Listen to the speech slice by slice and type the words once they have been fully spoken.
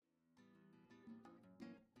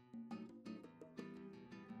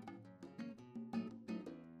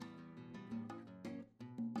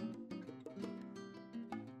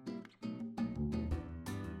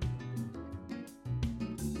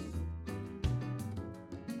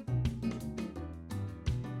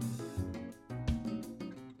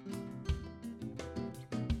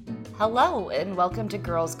Hello, and welcome to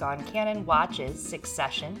Girls Gone Canon Watches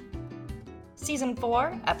Succession. Season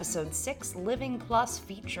 4, Episode 6, Living Plus,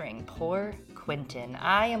 featuring PoorQuentyn.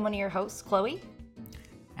 I am one of your hosts, Chloe.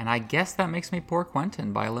 And I guess that makes me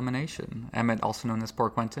PoorQuentyn by elimination. Emmett, also known as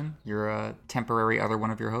PoorQuentyn. You're a temporary other one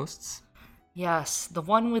of your hosts? Yes, the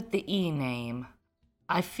one with the E name.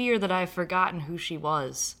 I fear that I've forgotten who she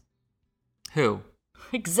was. Who?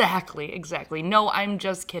 Exactly. No, I'm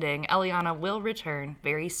just kidding. Eliana will return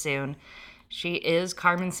very soon. She is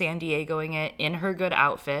Carmen Sandiegoing it in her good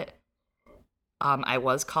outfit. I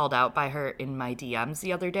was called out by her in my DMs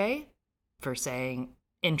the other day for saying,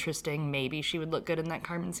 interesting, maybe she would look good in that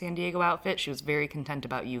Carmen Sandiego outfit. She was very content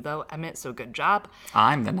about you, though, Emmett, so good job.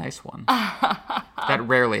 I'm the nice one. That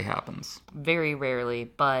rarely happens. Very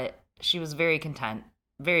rarely, but she was very content.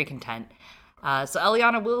 Very content. So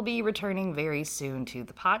Eliana will be returning very soon to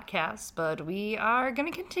the podcast, but we are going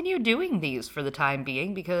to continue doing these for the time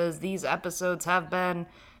being because these episodes have been,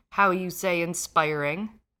 how you say,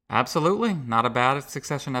 inspiring. Absolutely. Not a bad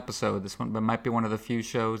Succession episode. This one might be one of the few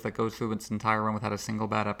shows that goes through its entire run without a single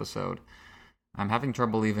bad episode. I'm having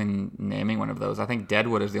trouble even naming one of those. I think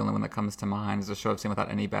Deadwood is the only one that comes to mind as a show I've seen without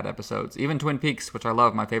any bad episodes. Even Twin Peaks, which I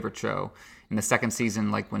love, my favorite show. In the second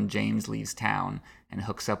season, like when James leaves town and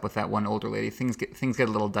hooks up with that one older lady, things get a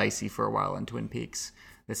little dicey for a while in Twin Peaks.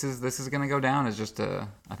 This is going to go down as just I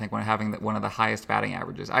think having one of the highest batting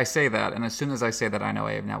averages. I say that, and as soon as I say that, I know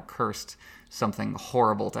I have now cursed something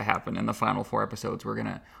horrible to happen in the final 4 episodes. We're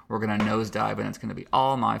gonna nosedive, and it's gonna be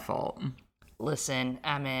all my fault. Listen,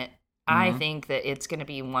 Emmett. I think that it's going to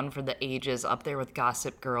be one for the ages, up there with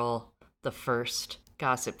Gossip Girl, the first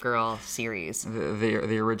Gossip Girl series.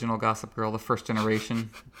 The original Gossip Girl, the first generation.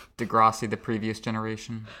 Degrassi, the previous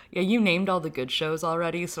generation. Yeah, you named all the good shows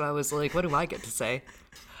already, so I was like, what do I get to say?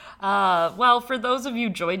 Well, for those of you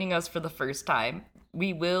joining us for the first time,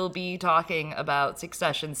 we will be talking about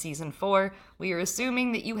Succession Season 4. We are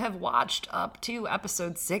assuming that you have watched up to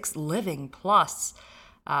Episode 6, Living Plus.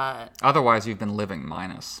 Otherwise, you've been living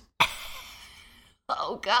minus.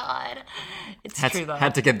 Oh, God. It's true, though.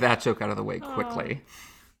 Had to get that joke out of the way quickly.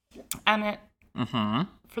 Emmett,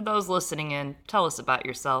 for those listening in, tell us about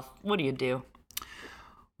yourself. What do you do?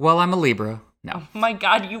 Well, I'm a Libra. No. Oh, my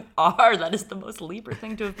God, you are. That is the most Libra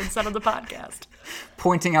thing to have been said on the podcast.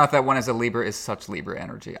 Pointing out that one as a Libra is such Libra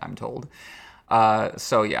energy, I'm told.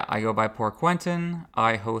 So, yeah, I go by PoorQuentyn.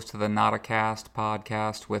 I host the Not a Cast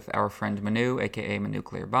podcast with our friend Manu, a.k.a.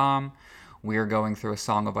 Manuclear Bomb. We are going through A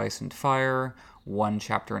Song of Ice and Fire, one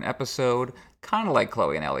chapter an episode, kind of like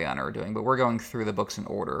Chloe and Eliana are doing, but we're going through the books in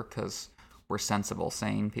order because we're sensible,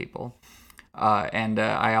 sane people. And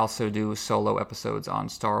I also do solo episodes on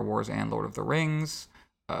Star Wars and Lord of the Rings.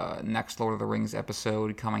 Next Lord of the Rings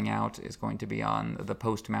episode coming out is going to be on the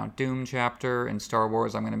post-Mount Doom chapter. In Star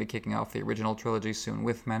Wars, I'm going to be kicking off the original trilogy soon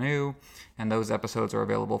with Manu, and those episodes are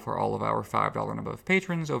available for all of our $5 and above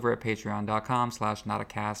patrons over at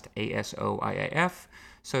patreon.com/notacast, ASOIAF.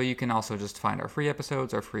 So you can also just find our free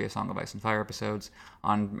episodes, our free A Song of Ice and Fire episodes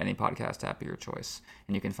on any podcast app of your choice.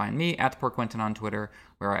 And you can find me at PoorQuentyn on Twitter,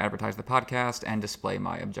 where I advertise the podcast and display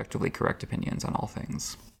my objectively correct opinions on all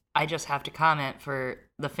things. I just have to comment for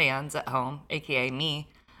the fans at home, a.k.a. me,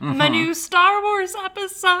 my new Star Wars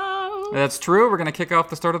episode. That's true. We're going to kick off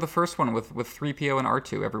the start of the first one with 3PO and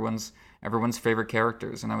R2, everyone's favorite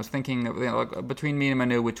characters. And I was thinking, between me and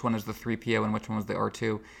Manu, which one is the 3PO and which one was the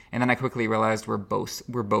R2. And then I quickly realized we're both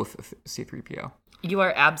C3PO. You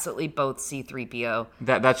are absolutely both C3PO.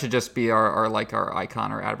 That should just be our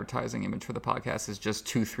icon or advertising image for the podcast is just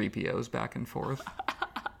 2 3POs back and forth.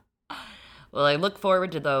 Well, I look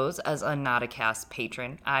forward to those as a Not a Cast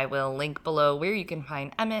patron. I will link below where you can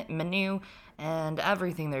find Emmett, Manu, and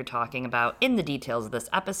everything they're talking about in the details of this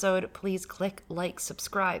episode. Please click like,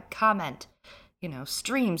 subscribe, comment,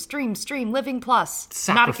 stream, Living Plus.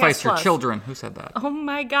 Sacrifice your Plus. Children. Who said that? Oh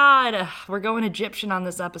my God. We're going Egyptian on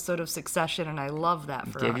this episode of Succession, and I love that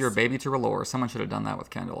for us. Give your baby to R'hllor. Someone should have done that with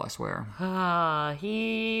Kendall, I swear.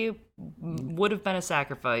 He would have been a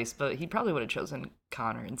sacrifice, but he probably would have chosen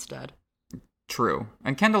Connor instead. True.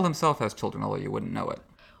 And Kendall himself has children, although you wouldn't know it.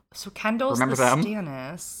 So Kendall's Remember the them?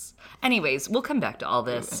 Stannis. Anyways, we'll come back to all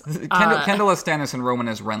this. Kendall as Stannis and Roman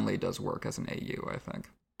as Renly does work as an AU, I think.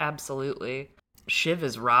 Absolutely. Shiv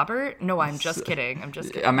is Robert? No, I'm just kidding.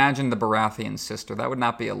 Imagine the Baratheon sister. That would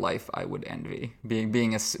not be a life I would envy.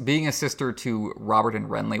 Being a sister to Robert and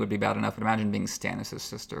Renly would be bad enough, but imagine being Stannis'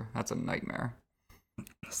 sister. That's a nightmare.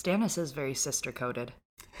 Stannis is very sister-coded.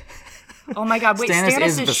 Oh my God, wait, Stannis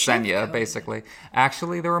is Shiv Visenya, basically.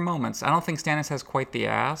 Actually, there are moments. I don't think Stannis has quite the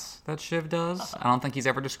ass that Shiv does. I don't think he's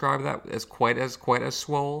ever described that as quite as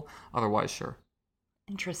swole. Otherwise, sure.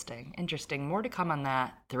 Interesting. More to come on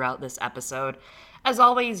that throughout this episode. As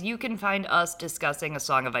always, you can find us discussing A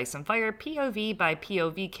Song of Ice and Fire POV by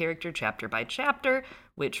POV, character chapter by chapter,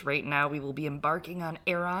 which right now we will be embarking on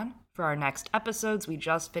Aeron for our next episodes. We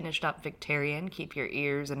just finished up Victorian. Keep your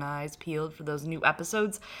ears and eyes peeled for those new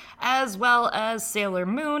episodes, as well as Sailor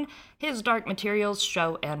Moon, his Dark Materials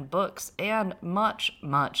show and books, and much,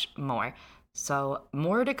 much more. So,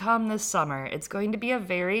 more to come this summer. It's going to be a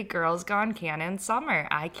very Girls Gone Canon summer.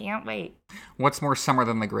 I can't wait. What's more summer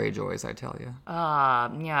than the Greyjoys, I tell you?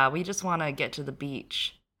 Yeah, we just want to get to the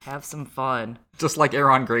beach. Have some fun. Just like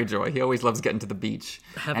Aeron Greyjoy. He always loves getting to the beach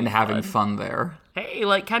and having fun there. Hey,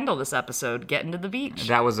 like Kendall this episode, getting to the beach.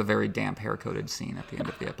 That was a very damp, hair-coated scene at the end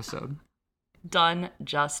of the episode. Done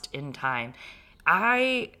just in time.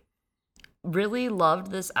 I really loved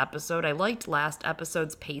this episode. I liked last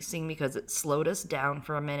episode's pacing because it slowed us down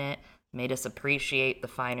for a minute, made us appreciate the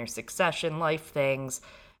finer Succession life things,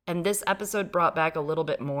 and this episode brought back a little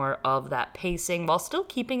bit more of that pacing while still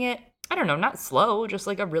keeping it, I don't know, not slow, just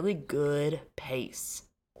like a really good pace.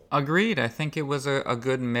 Agreed. I think it was a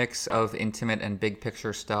good mix of intimate and big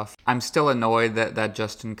picture stuff. I'm still annoyed that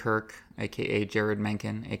Justin Kirk, aka Jared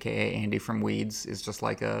Menken, aka Andy from Weeds, is just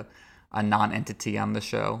like a non-entity on the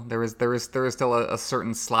show. There is still a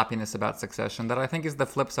certain sloppiness about Succession that I think is the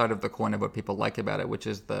flip side of the coin of what people like about it, which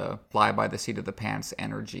is the fly by the seat of the pants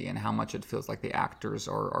energy and how much it feels like the actors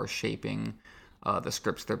are shaping the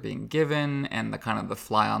scripts they're being given and the kind of the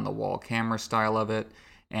fly on the wall camera style of it.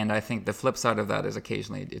 And I think the flip side of that is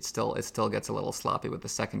occasionally it still gets a little sloppy with the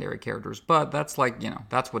secondary characters, but that's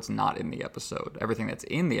that's what's not in the episode. Everything that's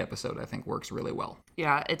in the episode I think works really well.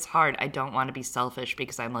 Yeah, it's hard. I don't want to be selfish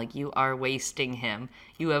because I'm like, you are wasting him.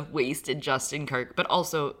 You have wasted Justin Kirk, but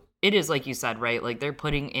also it is like you said, right? Like they're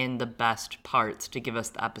putting in the best parts to give us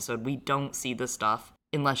the episode. We don't see the stuff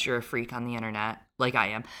unless you're a freak on the internet, like I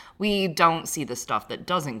am. We don't see the stuff that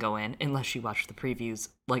doesn't go in unless you watch the previews,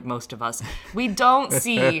 like most of us. We don't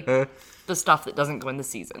see the stuff that doesn't go in the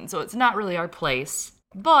season. So it's not really our place,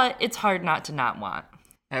 but it's hard not to not want.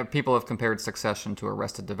 People have compared Succession to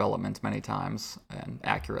Arrested Development many times, and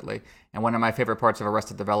accurately. And one of my favorite parts of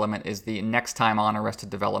Arrested Development is the next time on Arrested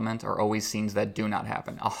Development are always scenes that do not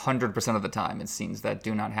happen. 100% of the time, it's scenes that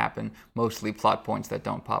do not happen. Mostly plot points that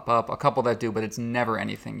don't pop up. A couple that do, but it's never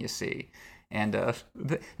anything you see. And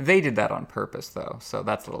they did that on purpose, though, so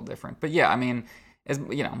that's a little different. But yeah, I mean, as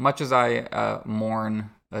much as I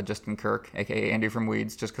mourn Justin Kirk, aka Andy from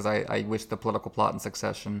Weeds, just because I wish the political plot in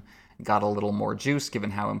Succession got a little more juice, given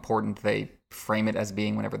how important they frame it as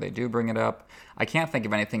being whenever they do bring it up. I can't think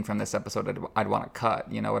of anything from this episode I'd want to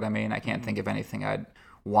cut, you know what I mean? I can't think of anything I'd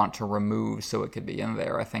want to remove so it could be in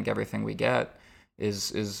there. I think everything we get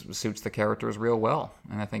is suits the characters real well,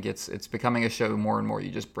 and I think it's becoming a show more and more you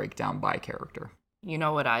just break down by character. You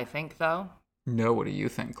know what I think, though? No, what do you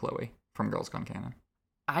think, Chloe, from Girls Gone Canon?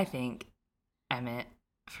 I think Emmett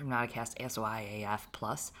from Nodcast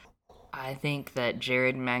SYAF+. I think that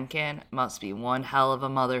Jared Menken must be one hell of a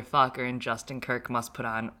motherfucker and Justin Kirk must put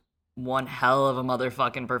on one hell of a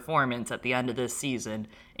motherfucking performance at the end of this season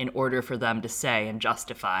in order for them to say and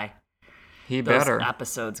justify those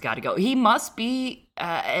episodes got to go. He must be,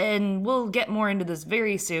 and we'll get more into this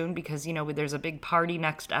very soon because, there's a big party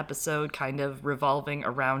next episode kind of revolving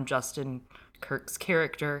around Justin Kirk's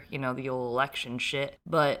character, the old election shit.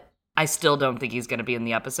 But I still don't think he's going to be in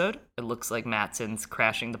the episode. It looks like Matsson's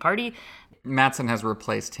crashing the party. Matsson has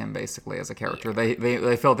replaced him basically as a character. Yeah.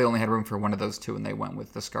 They felt they only had room for one of those two, and they went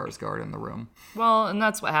with the Skarsgård in the room. Well, and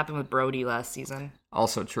that's what happened with Brody last season.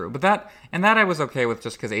 Also true, but that I was okay with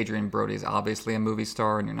just because Adrian Brody's obviously a movie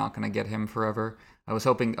star, and you're not going to get him forever. I was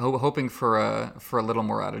hoping for a little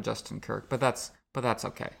more out of Justin Kirk, but that's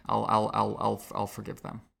okay. I'll forgive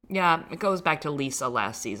them. Yeah, it goes back to Lisa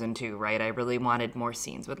last season too, right? I really wanted more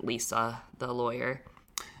scenes with Lisa, the lawyer.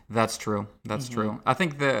 That's true. That's true. I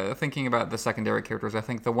think thinking about the secondary characters, I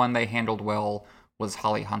think the one they handled well was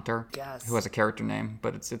Holly Hunter, yes, who has a character name,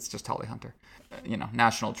 but it's just Holly Hunter.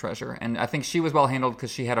 National treasure. And I think she was well handled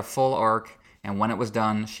because she had a full arc, and when it was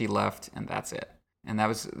done, she left, and that's it. And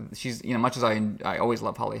she's much as I always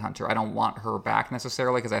love Holly Hunter, I don't want her back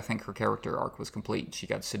necessarily because I think her character arc was complete. She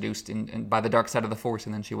got seduced by the dark side of the Force,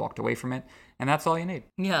 and then she walked away from it, and that's all you need.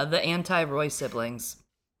 Yeah, the anti-Roy siblings.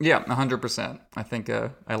 Yeah, 100%. I think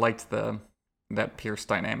I liked that Pierce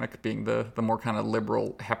dynamic being the more kind of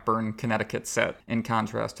liberal Hepburn, Connecticut set in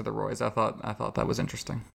contrast to the Roys. I thought that was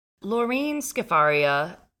interesting. Lorene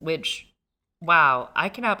Scafaria, which, wow, I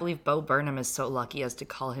cannot believe Bo Burnham is so lucky as to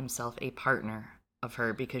call himself a partner of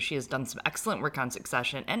her because she has done some excellent work on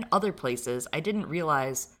Succession and other places. I didn't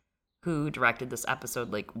realize who directed this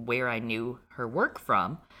episode, like where I knew her work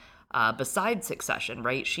from, besides Succession,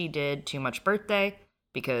 right? She did Too Much Birthday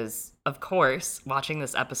because, of course, watching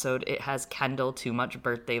this episode, it has Kendall Too Much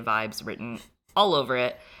Birthday vibes written all over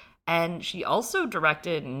it. And she also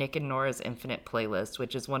directed Nick and Nora's Infinite Playlist,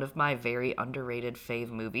 which is one of my very underrated fave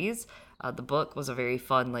movies. The book was a very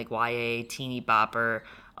fun, like YA, teeny bopper,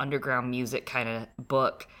 underground music kind of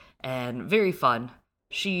book, and very fun.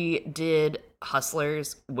 She did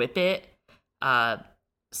Hustlers, Whip It.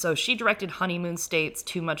 So she directed Honeymoon States,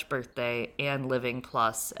 Too Much Birthday, and Living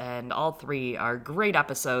Plus, and all three are great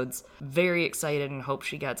episodes. Very excited and hope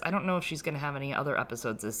she gets... I don't know if she's going to have any other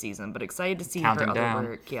episodes this season, but excited to see her other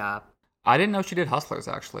work. Yeah. I didn't know she did Hustlers,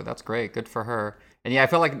 actually. That's great. Good for her. And yeah, I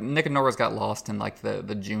feel like Nick and Nora's got lost in like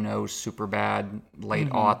the Juno Superbad late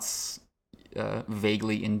aughts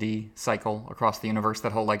vaguely indie cycle across the universe.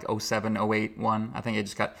 That whole like 07, 08 one. I think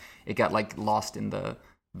it got like lost in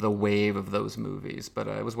the wave of those movies, but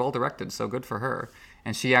it was well directed, so good for her.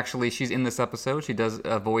 And she's in this episode. She does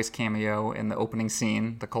a voice cameo in the opening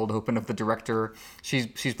scene, the cold open of the director.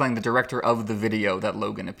 She's playing the director of the video that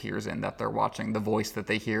Logan appears in, that they're watching, the voice that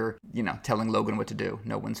they hear, telling Logan what to do,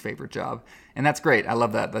 no one's favorite job. And that's great. I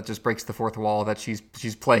love that. That just breaks the fourth wall, that she's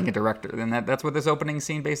playing a director. And that's what this opening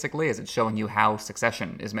scene basically is. It's showing you how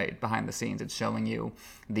Succession is made behind the scenes. It's showing you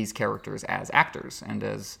these characters as actors and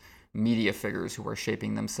as media figures who are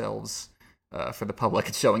shaping themselves for the public.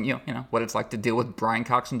 It's showing you what it's like to deal with Brian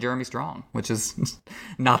Cox and Jeremy Strong, which is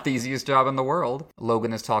not the easiest job in the world.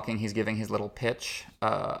 Logan is talking. He's giving his little pitch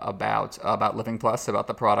about Living Plus, about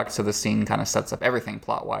the product. So the scene kind of sets up everything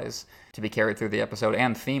plot-wise to be carried through the episode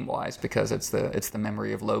and theme-wise, because it's the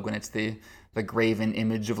memory of Logan. It's the graven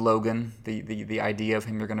image of Logan, the idea of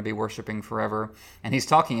him you're going to be worshiping forever. And he's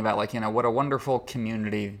talking about what a wonderful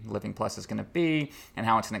community Living Plus is going to be, and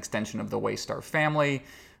how it's an extension of the Waystar family.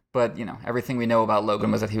 But, everything we know about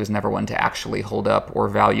Logan was that he was never one to actually hold up or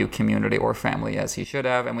value community or family as he should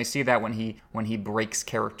have. And we see that when he breaks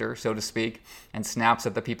character, so to speak, and snaps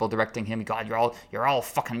at the people directing him. God, you're all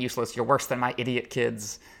fucking useless. You're worse than my idiot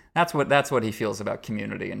kids. That's what he feels about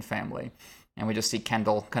community and family. And we just see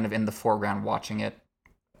Kendall kind of in the foreground watching it.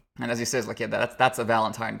 And as he says, that's a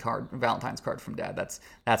Valentine's card from Dad.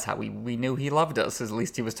 That's how we knew he loved us. At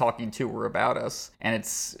least he was talking to her about us. And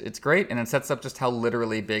it's great, and it sets up just how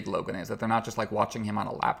literally big Logan is. That they're not just like watching him on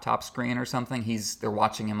a laptop screen or something. They're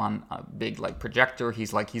watching him on a big like projector.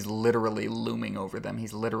 He's literally looming over them.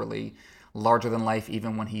 He's literally larger than life,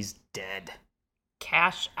 even when he's dead.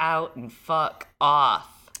 Cash out and fuck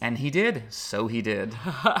off. And he did. So he did.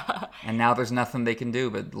 And now there's nothing they can do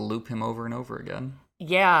but loop him over and over again.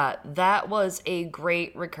 Yeah, that was a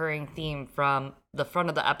great recurring theme from the front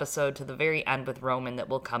of the episode to the very end with Roman that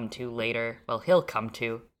we'll come to later. Well, he'll come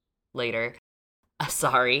to later.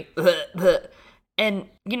 Sorry. And,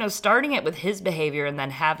 starting it with his behavior and then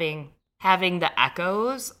having the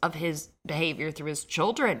echoes of his behavior through his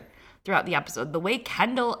children throughout the episode. The way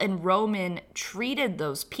Kendall and Roman treated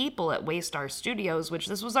those people at Waystar Studios, which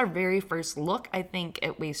this was our very first look, I think,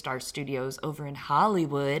 at Waystar Studios over in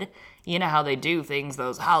Hollywood. You know how they do things,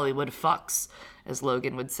 those Hollywood fucks, as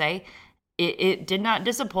Logan would say. It did not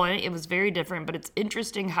disappoint. It was very different, but it's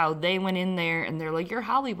interesting how they went in there and they're like, you're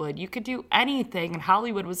Hollywood. You could do anything. And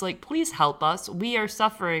Hollywood was like, please help us. We are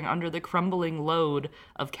suffering under the crumbling load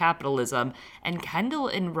of capitalism. And Kendall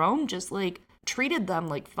and Rome just treated them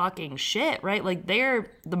like fucking shit, right? Like, they're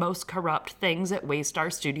the most corrupt things at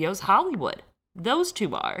Waystar Studios Hollywood. Those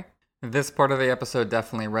two are. This part of the episode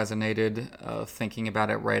definitely resonated, thinking about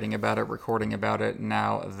it, writing about it, recording about it,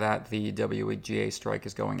 now that the WGA strike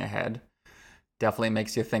is going ahead. Definitely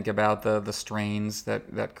makes you think about the strains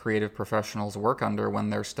that creative professionals work under when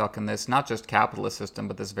they're stuck in this, not just capitalist system,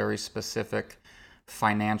 but this very specific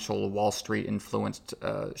financial Wall Street influenced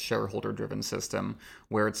shareholder-driven system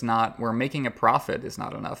where making a profit is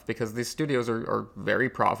not enough, because these studios are very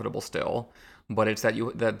profitable still, but it's that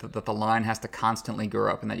the line has to constantly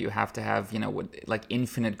grow up, and that you have to have like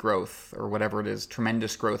infinite growth or whatever it is,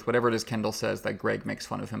 tremendous growth, whatever it is Kendall says that Greg makes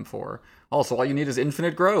fun of him for. Also, all you need is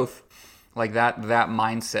infinite growth. Like that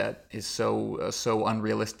mindset is so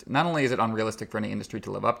unrealistic. Not only is it unrealistic for any industry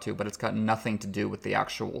to live up to, but it's got nothing to do with the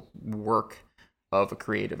actual work of a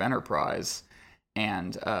creative enterprise.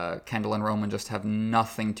 And Kendall and Roman just have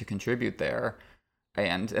nothing to contribute there.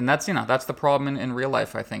 And that's that's the problem in real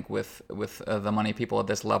life, I think, with the money people at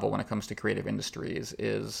this level when it comes to creative industries,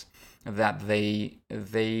 is that they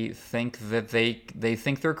think that they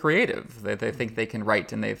think they're creative, that they think they can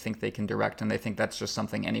write, and they think they can direct, and they think that's just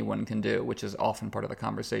something anyone can do, which is often part of the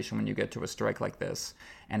conversation when you get to a strike like this,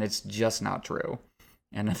 and it's just not true.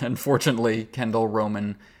 And unfortunately, Kendall,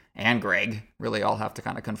 Roman, and Greg really all have to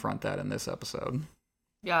kind of confront that in this episode.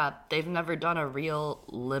 Yeah, they've never done a real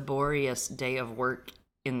laborious day of work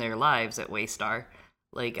in their lives at Waystar.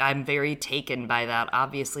 Like, I'm very taken by that.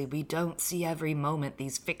 Obviously, we don't see every moment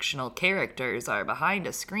these fictional characters are behind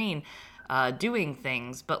a screen doing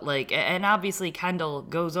things, but like, and obviously Kendall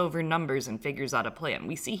goes over numbers and figures out a plan.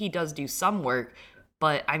 We see he does do some work,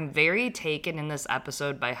 but I'm very taken in this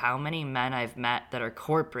episode by how many men I've met that are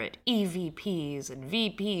corporate EVPs and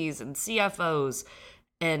VPs and CFOs,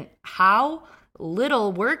 and how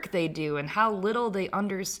little work they do and how little they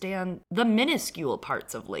understand the minuscule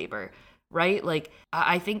parts of labor, right? Like,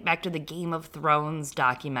 I think back to the Game of Thrones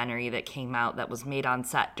documentary that came out that was made on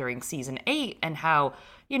set during season 8, and how,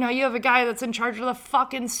 you know, you have a guy that's in charge of the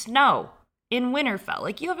fucking snow in Winterfell.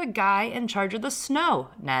 Like, you have a guy in charge of the snow,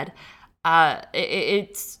 Ned.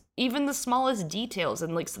 It's even the smallest details.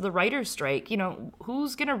 And like, so the writer's strike, you know,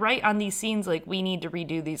 who's gonna write on these scenes? Like, we need to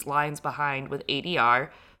redo these lines behind with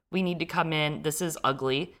ADR. We need to come in. This is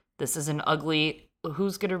ugly. This is an ugly.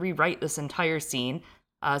 Who's gonna rewrite this entire scene?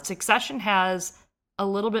 Succession has a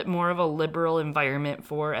little bit more of a liberal environment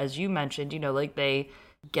for, as you mentioned, you know, like they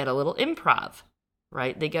get a little improv,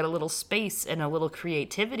 right? They get a little space and a little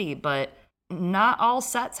creativity, but not all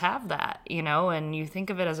sets have that, you know, and you think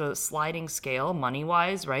of it as a sliding scale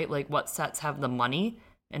money-wise, right? Like, what sets have the money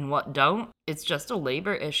and what don't? It's just a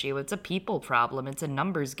labor issue. It's a people problem. It's a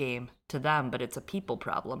numbers game to them, but it's a people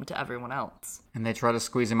problem to everyone else. And they try to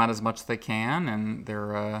squeeze them out as much as they can, and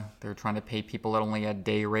they're trying to pay people only at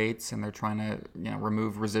day rates, and they're trying to, you know,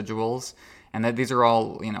 remove residuals, and that these are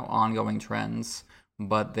all, you know, ongoing trends.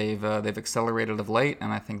 But they've accelerated of late,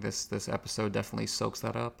 and I think this episode definitely soaks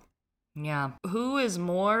that up. Yeah. Who is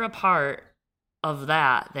more a part of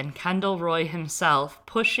that than Kendall Roy himself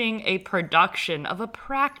pushing a production of a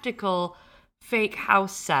practical fake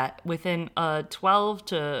house set within a 12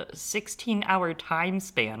 to 16 hour time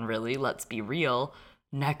span, really, let's be real,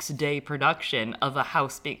 next day production of a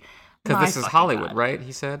house being... Because this is Hollywood, God. Right?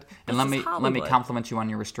 He said. And let me Hollywood. compliment you on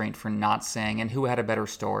your restraint for not saying, and who had a better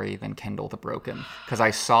story than Kendall the Broken? Because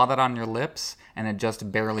I saw that on your lips, and it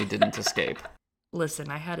just barely didn't escape. Listen,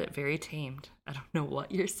 I had it very tamed. I don't know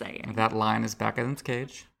what you're saying. That line is back in its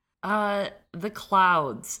cage. The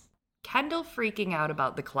clouds. Kendall freaking out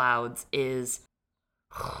about the clouds is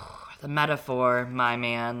the metaphor, my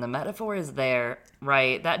man. The metaphor is there,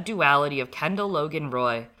 right? That duality of Kendall, Logan,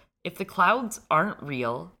 Roy. If the clouds aren't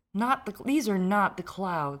real, these are not the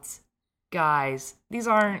clouds, guys. These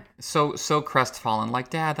aren't. So crestfallen. Like,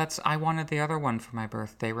 Dad, I wanted the other one for my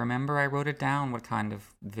birthday. Remember, I wrote it down what kind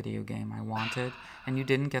of video game I wanted, and you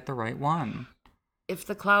didn't get the right one. If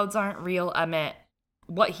the clouds aren't real, Emmett,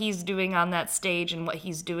 what he's doing on that stage and what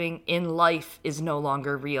he's doing in life is no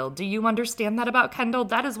longer real. Do you understand that about Kendall?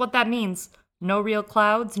 That is what that means. No real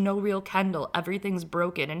clouds, no real Kendall. Everything's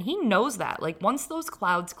broken, and he knows that. Like, once those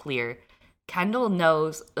clouds clear, Kendall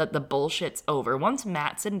knows that the bullshit's over. Once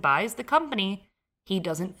Mattson buys the company, he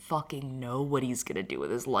doesn't fucking know what he's gonna do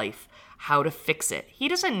with his life, how to fix it. He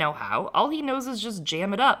doesn't know how. All he knows is just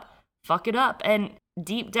jam it up, fuck it up. And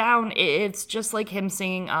deep down, it's just like him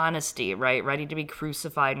singing Honesty, right? Ready to be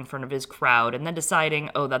crucified in front of his crowd, and then deciding,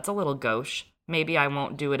 oh, that's a little gauche. Maybe I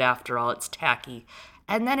won't do it after all. It's tacky.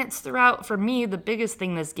 And then it's throughout, for me, the biggest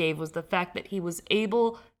thing this gave was the fact that he was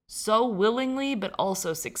able so willingly, but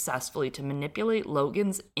also successfully, to manipulate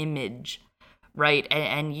Logan's image, right?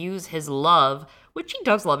 And use his love, which he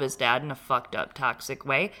does love his dad in a fucked up, toxic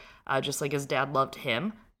way, just like his dad loved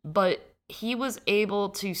him. But he was able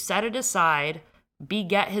to set it aside,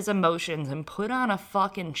 beget his emotions, and put on a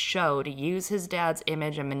fucking show to use his dad's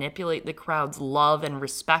image and manipulate the crowd's love and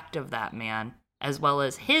respect of that man, as well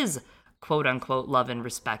as his quote-unquote love and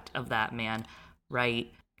respect of that man,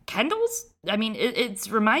 right? Kendall's, I mean, it's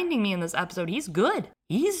reminding me in this episode, he's good.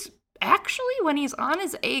 He's actually, when he's on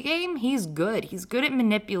his A game, he's good. He's good at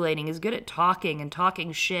manipulating. He's good at talking and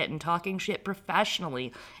talking shit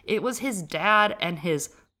professionally. It was his dad and his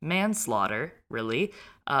manslaughter, really,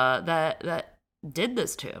 that did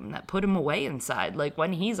this to him, that put him away inside. Like,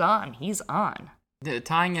 when he's on, he's on.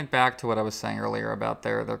 Tying it back to what I was saying earlier about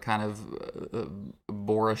their kind of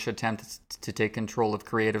boorish attempts to take control of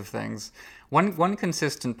creative things, one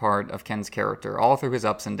consistent part of Ken's character, all through his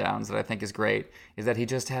ups and downs, that I think is great, is that he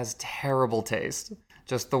just has terrible taste.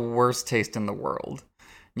 Just the worst taste in the world.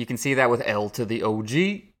 You can see that with L to the OG.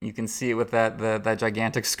 You can see it with that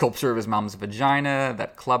gigantic sculpture of his mom's vagina,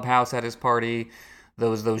 that clubhouse at his party,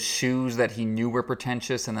 those shoes that he knew were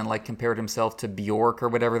pretentious and then like compared himself to Bjork or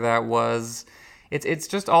whatever that was. It's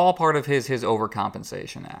just all part of his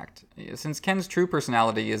overcompensation act. Since Ken's true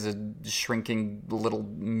personality is a shrinking little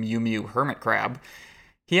Mew Mew hermit crab,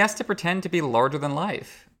 He has to pretend to be larger than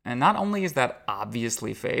life. And not only is that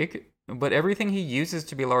obviously fake, but everything he uses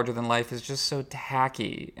to be larger than life is just so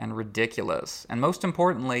tacky and ridiculous. And most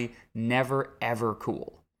importantly, never ever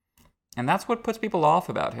cool. And that's what puts people off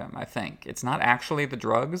about him, I think. It's not actually the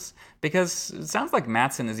drugs, because it sounds like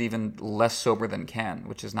Mattson is even less sober than Ken,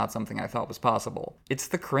 which is not something I thought was possible. It's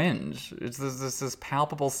the cringe. It's this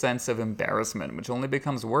palpable sense of embarrassment, which only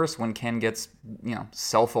becomes worse when Ken gets,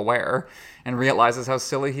 self-aware and realizes how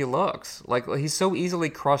silly he looks. Like, he's so easily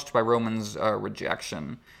crushed by Roman's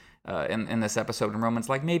rejection. In this episode, and Roman's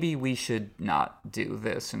like, maybe we should not do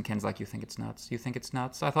this, and Ken's like, you think it's nuts? You think it's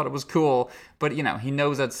nuts? I thought it was cool, but he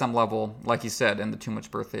knows at some level, like he said in the Too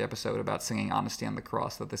Much Birthday episode about singing Honesty on the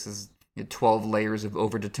Cross, that this is 12 layers of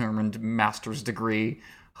overdetermined master's degree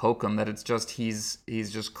hokum, that it's just he's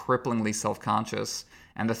just cripplingly self-conscious,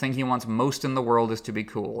 and the thing he wants most in the world is to be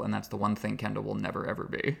cool, and that's the one thing Kendall will never ever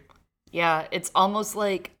be. Yeah, it's almost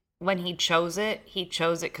like when he chose it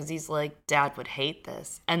because he's like, Dad would hate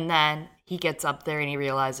this. And then he gets up there and he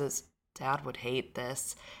realizes, Dad would hate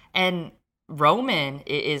this. And Roman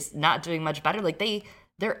is not doing much better. Like,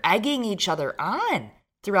 they're egging each other on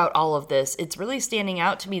throughout all of this. It's really standing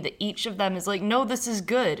out to me that each of them is like, no, this is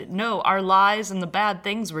good. No, our lies and the bad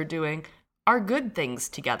things we're doing are good things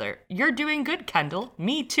together. You're doing good, Kendall.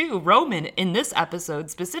 Me too. Roman, in this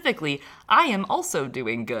episode specifically, I am also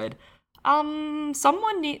doing good.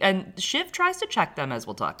 Someone and Shiv tries to check them, as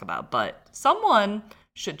we'll talk about, but someone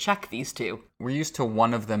should check these two. We're used to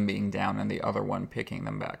one of them being down and the other one picking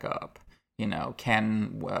them back up.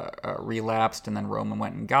 Ken relapsed and then Roman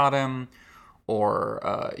went and got him.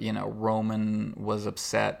 Or, Roman was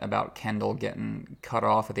upset about Kendall getting cut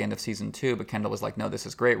off at the end of season 2, but Kendall was like, no, this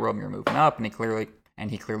is great, Roman, you're moving up, and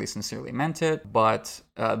he clearly sincerely meant it. But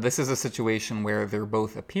this is a situation where they're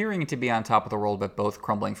both appearing to be on top of the world, but both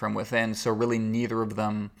crumbling from within. So really neither of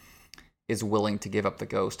them is willing to give up the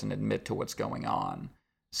ghost and admit to what's going on.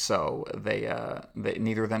 So they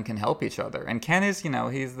neither of them can help each other. And Ken is,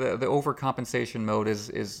 he's the overcompensation mode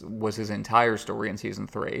was his entire story in season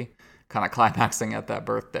 3, kind of climaxing at that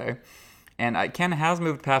birthday. And Ken has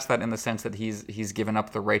moved past that in the sense that he's given up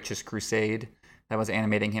the righteous crusade that was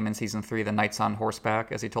animating him in season 3, the Knights on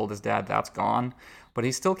Horseback, as he told his dad, that's gone. But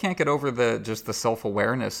he still can't get over the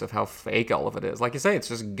self-awareness of how fake all of it is. Like you say, it's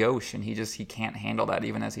just gauche, and he can't handle that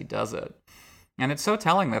even as he does it. And it's so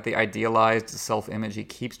telling that the idealized self-image he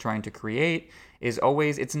keeps trying to create is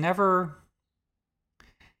always, it's never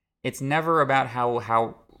about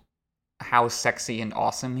how sexy and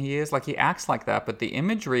awesome he is. Like, he acts like that, but the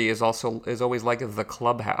imagery is always like the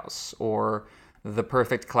clubhouse or the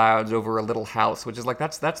perfect clouds over a little house, which is like,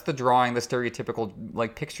 that's the drawing, the stereotypical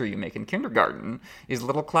like picture you make in kindergarten, is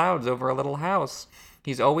little clouds over a little house.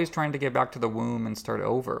 He's always trying to get back to the womb and start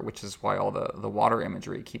over, which is why all the water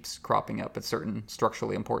imagery keeps cropping up at certain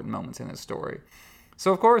structurally important moments in his story.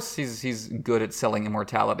 So of course he's good at selling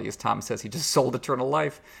immortality. As Tom says, he just sold eternal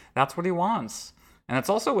life. That's what he wants. And that's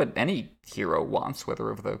also what any hero wants, whether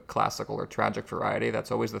of the classical or tragic variety.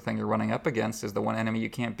 That's always the thing you're running up against, is the one enemy you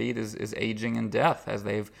can't beat is aging and death, as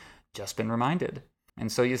they've just been reminded. And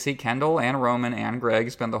so you see Kendall and Roman and Greg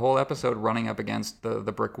spend the whole episode running up against the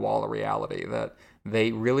brick wall of reality, that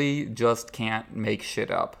they really just can't make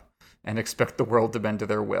shit up and expect the world to bend to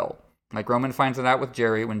their will. Like, Roman finds it out with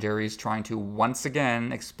Jerry when Jerry's trying to once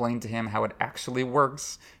again explain to him how it actually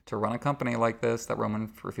works to run a company like this that Roman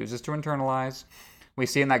refuses to internalize. We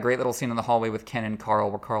see in that great little scene in the hallway with Ken and Carl,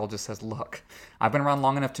 where Carl just says, look, I've been around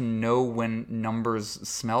long enough to know when numbers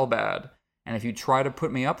smell bad. And if you try to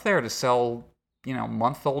put me up there to sell,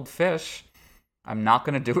 month-old fish, I'm not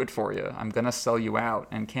going to do it for you. I'm going to sell you out.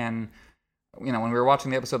 And Ken, when we were watching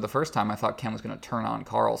the episode the first time, I thought Ken was going to turn on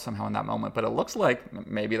Carl somehow in that moment. But it looks like,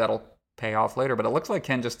 maybe that'll pay off later, but it looks like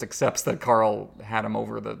Ken just accepts that Carl had him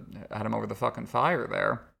over the fucking fire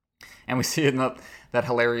there. And we see it in that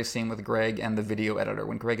hilarious scene with Greg and the video editor,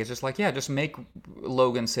 when Greg is just like, yeah, just make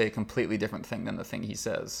Logan say a completely different thing than the thing he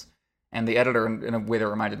says. And the editor, in a way that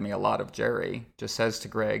reminded me a lot of Jerry, just says to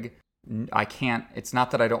Greg, I can't, it's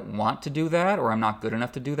not that I don't want to do that or I'm not good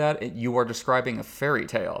enough to do that. You are describing a fairy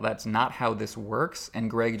tale. That's not how this works.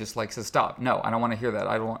 And Greg just says, stop. No, I don't want to hear that.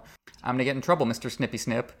 I'm going to get in trouble, Mr. Snippy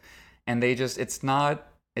Snip. And they just, it's not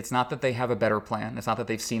that they have a better plan. It's not that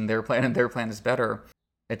they've seen their plan and their plan is better.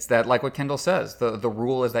 It's that, like what Kendall says, the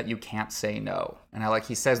rule is that you can't say no. And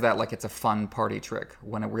he says that like it's a fun party trick,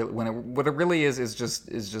 what it really is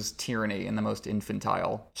just tyranny in the most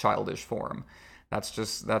infantile, childish form. That's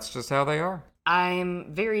just how they are.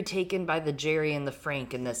 I'm very taken by the Jerry and the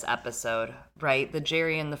Frank in this episode, right? The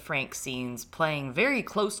Jerry and the Frank scenes playing very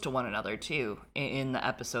close to one another too in the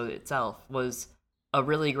episode itself was a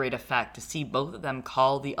really great effect to see both of them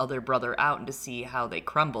call the other brother out and to see how they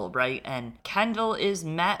crumble, right? And Kendall is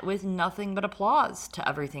met with nothing but applause to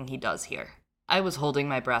everything he does here. I was holding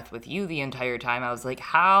my breath with you the entire time. I was like,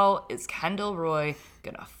 how is Kendall Roy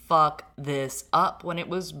gonna fuck this up when it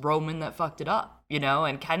was Roman that fucked it up, you know?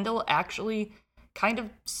 And Kendall actually kind of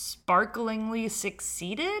sparklingly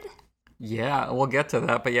succeeded. Yeah, we'll get to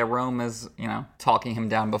that. But yeah, Rome is, talking him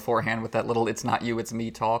down beforehand with that little "it's not you, it's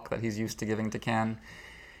me" talk that he's used to giving to Ken.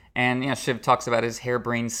 And, Shiv talks about his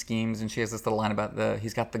harebrained schemes, and she has this little line about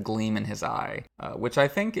he's got the gleam in his eye, which I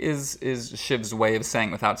think is Shiv's way of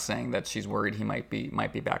saying, without saying, that she's worried he might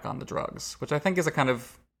be back on the drugs, which I think is a kind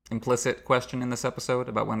of implicit question in this episode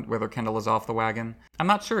about whether Kendall is off the wagon. I'm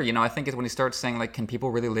not sure, I think it's when he starts saying, like, can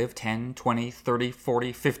people really live 10, 20, 30,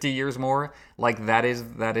 40, 50 years more? Like, that is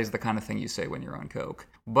the kind of thing you say when you're on coke.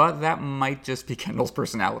 But that might just be Kendall's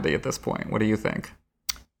personality at this point. What do you think?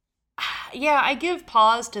 Yeah, I give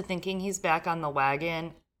pause to thinking he's back on the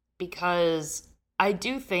wagon because I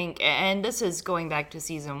do think, and this is going back to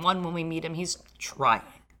season 1 when we meet him, he's trying,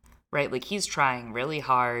 right? Like, he's trying really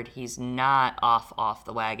hard. He's not off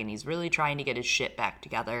the wagon. He's really trying to get his shit back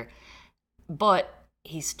together. But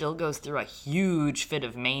he still goes through a huge fit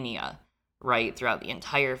of mania, right, throughout the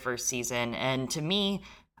entire first season. And to me,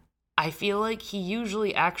 I feel like he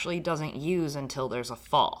usually actually doesn't use until there's a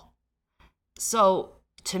fall. So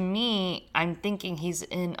to me, I'm thinking he's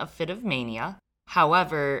in a fit of mania.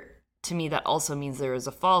 However, to me, that also means there is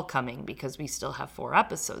a fall coming because we still have 4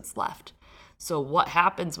 episodes left. So what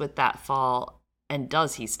happens with that fall, and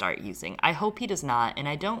does he start using? I hope he does not, and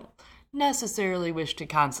I don't necessarily wish to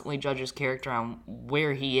constantly judge his character on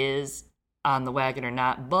where he is on the wagon or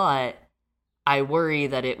not, but I worry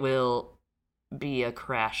that it will be a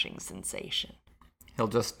crashing sensation. He'll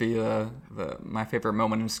just be my favorite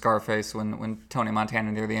moment in Scarface when Tony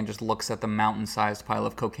Montana near the end just looks at the mountain-sized pile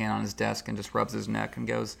of cocaine on his desk and just rubs his neck and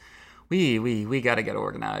goes, we gotta get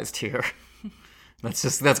organized here.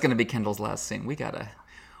 That's gonna be Kendall's last scene. We gotta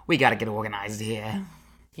get organized here.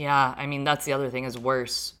 Yeah, I mean, that's the other thing is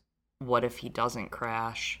worse. What if he doesn't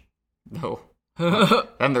crash? No.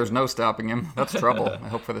 Then there's no stopping him. That's trouble. I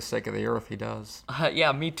hope for the sake of the earth he does.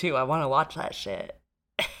 Yeah, me too. I want to watch that shit.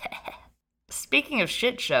 Speaking of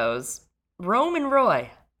shit shows, Rome and Roy.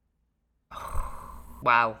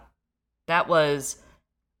 Wow. That was...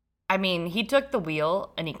 I mean, he took the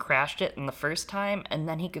wheel and he crashed it in the first time, and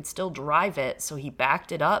then he could still drive it, so he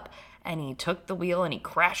backed it up, and he took the wheel and he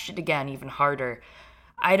crashed it again even harder.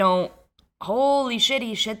 Holy shit,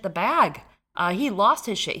 he shit the bag. He lost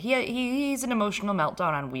his shit. He's an emotional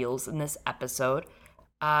meltdown on wheels in this episode.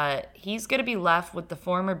 He's going to be left with the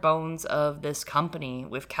former bones of this company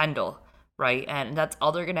with Kendall, right? And that's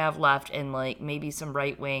all they're going to have left in, like, maybe some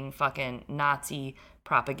right-wing fucking Nazi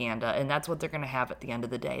propaganda. And that's what they're going to have at the end of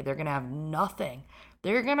the day. They're going to have nothing.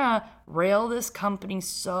 They're going to rail this company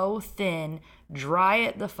so thin, dry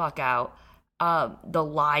it the fuck out. The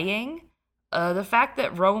lying, the fact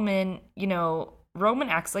that Roman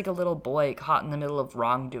acts like a little boy caught in the middle of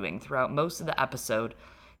wrongdoing throughout most of the episode.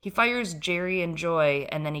 He fires Jerry and Joy,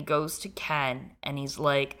 and then he goes to Ken, and he's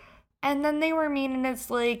like, and then they were mean, and it's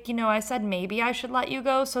like, I said maybe I should let you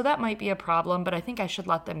go, so that might be a problem, but I think I should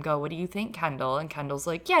let them go. What do you think, Kendall? And Kendall's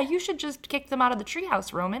like, yeah, you should just kick them out of the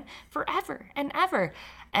treehouse, Roman, forever and ever.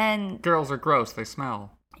 And girls are gross. They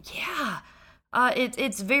smell. Yeah.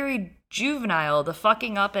 It's very juvenile, the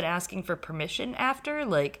fucking up and asking for permission after.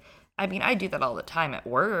 Like, I mean, I do that all the time at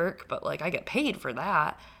work, but, like, I get paid for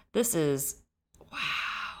that. This is, wow.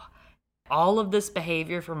 All of this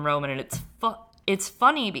behavior from Roman, and it's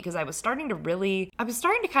funny because I was starting to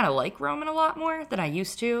kind of like Roman a lot more than I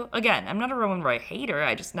used to. Again, I'm not a Roman Roy hater.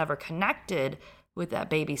 I just never connected with that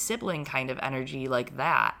baby sibling kind of energy like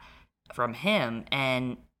that from him.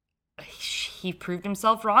 And he proved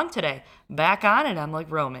himself wrong today. Back on it. I'm like,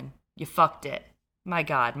 Roman, you fucked it. My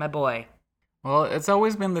God, my boy. Well, it's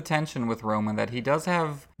always been the tension with Roman that he does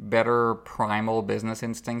have better primal business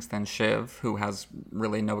instincts than Shiv, who has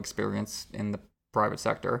really no experience in the private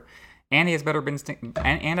sector, and he has better instinct.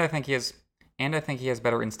 And I think he has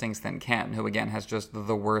better instincts than Ken, who again has just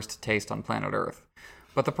the worst taste on planet Earth.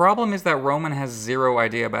 But the problem is that Roman has zero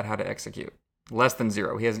idea about how to execute. Less than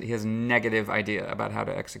zero. He has negative idea about how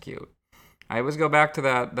to execute. I always go back to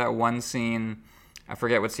that one scene. I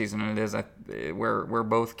forget what season it is, where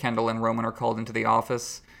both Kendall and Roman are called into the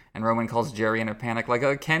office, and Roman calls Jerry in a panic,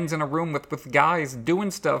 like, Ken's in a room with guys doing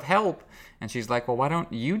stuff, help. And she's like, well, why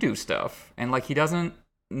don't you do stuff? And, like, he doesn't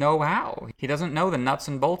know how. He doesn't know the nuts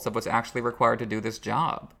and bolts of what's actually required to do this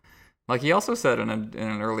job. Like he also said in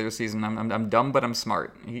an earlier season, I'm dumb, but I'm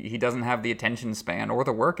smart. He doesn't have the attention span or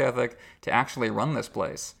the work ethic to actually run this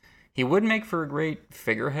place. He would make for a great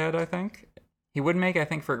figurehead, I think. He would make, I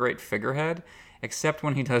think, for a great figurehead, except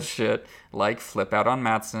when he does shit like flip out on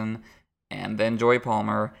Mattson, and then Joy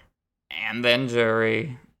Palmer, and then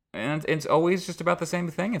Jerry. And it's always just about the same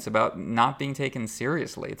thing. It's about not being taken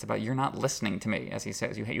seriously. It's about you're not listening to me, as he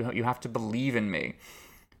says. You have to believe in me.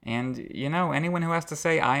 And, anyone who has to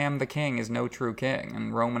say, I am the king, is no true king.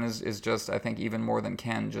 And Roman is just, I think, even more than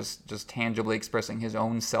Ken, just tangibly expressing his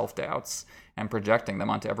own self-doubts and projecting them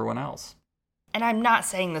onto everyone else. And I'm not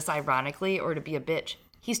saying this ironically or to be a bitch.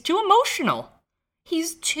 He's too emotional.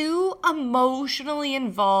 He's too emotionally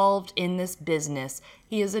involved in this business.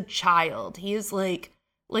 He is a child. He is like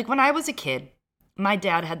when I was a kid, my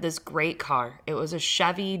dad had this great car. It was a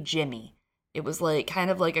Chevy Jimmy. It was kind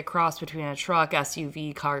of like a cross between a truck,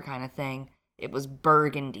 SUV car kind of thing. It was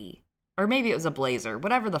burgundy. Or maybe it was a Blazer,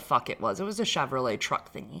 whatever the fuck it was. It was a Chevrolet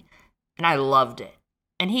truck thingy. And I loved it.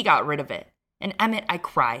 And he got rid of it. And Emmett, I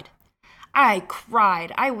cried.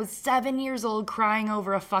 I was 7 years old crying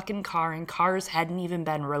over a fucking car, and Cars hadn't even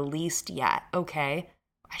been released yet, okay?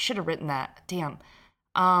 I should have written that. Damn.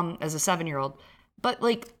 As a 7-year-old. But,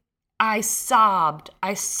 I sobbed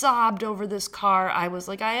over this car. I was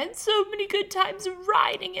like, I had so many good times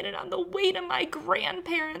riding in it on the way to my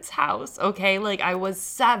grandparents' house, okay? I was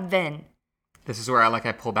 7. This is where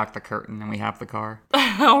I pull back the curtain and we have the car.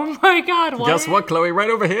 Oh my God, what? Guess what, Chloe? Right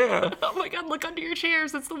over here. Oh my God, look under your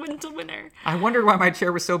chairs. It's the winner. I wondered why my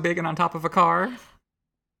chair was so big and on top of a car.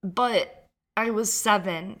 But I was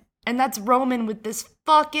 7. And that's Roman with this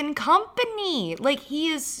fucking company. He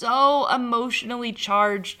is so emotionally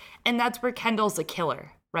charged. And that's where Kendall's a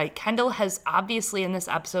killer, right? Kendall has obviously in this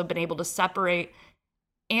episode been able to separate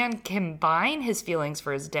and combine his feelings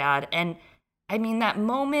for his dad. And I mean, that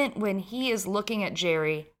moment when he is looking at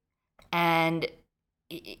Jerry and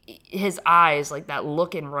his eyes, that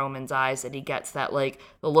look in Roman's eyes that he gets, that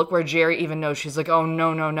the look where Jerry even knows she's like, oh,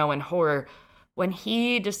 no, in horror. When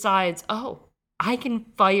he decides, oh, I can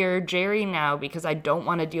fire Jerry now because I don't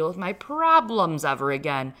want to deal with my problems ever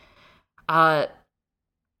again.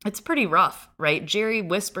 It's pretty rough, right? Jerry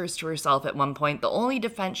whispers to herself at one point, the only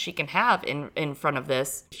defense she can have in front of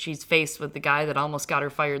this, she's faced with the guy that almost got her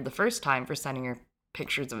fired the first time for sending her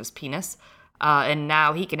pictures of his penis. And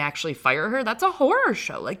now he can actually fire her. That's a horror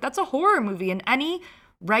show. That's a horror movie. In any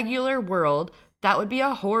regular world, that would be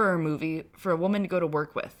a horror movie for a woman to go to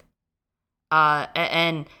work with.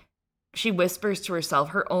 And she whispers to herself,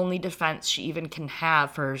 her only defense she even can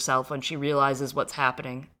have for herself when she realizes what's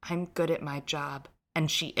happening. I'm good at my job.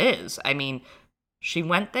 And she is. I mean, she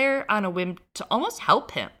went there on a whim to almost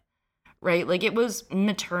help him, right? It was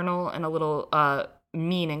maternal and a little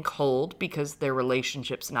mean and cold because their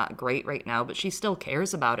relationship's not great right now, but she still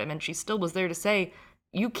cares about him. And she still was there to say,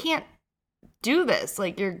 you can't do this.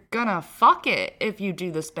 You're gonna fuck it if you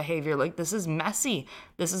do this behavior. This is messy.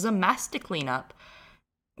 This is a mess to clean up.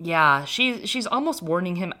 Yeah, she's almost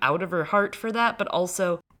warning him out of her heart for that, but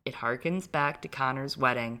also it harkens back to Connor's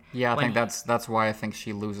wedding. Yeah, I think that's why I think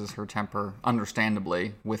she loses her temper,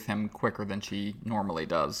 understandably, with him quicker than she normally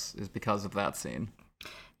does, is because of that scene.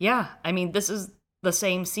 Yeah, I mean, this is the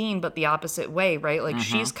same scene, but the opposite way, right?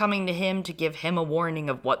 She's coming to him to give him a warning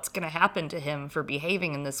of what's going to happen to him for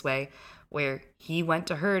behaving in this way, where he went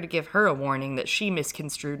to her to give her a warning that she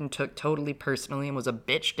misconstrued and took totally personally and was a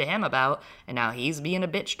bitch to him about, and now he's being a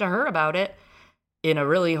bitch to her about it in a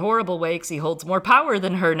really horrible way because he holds more power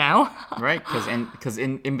than her now. Right, because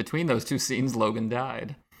in between those two scenes, Logan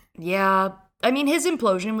died. Yeah, I mean, his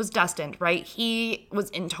implosion was destined, right? He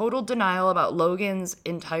was in total denial about Logan's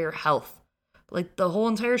entire health. The whole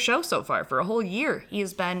entire show so far, for a whole year, he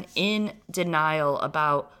has been in denial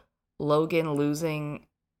about Logan losing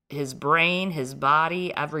his brain, his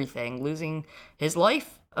body, everything, losing his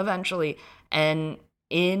life eventually. And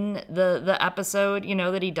in the episode,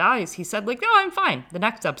 that he dies, he said, no, I'm fine. The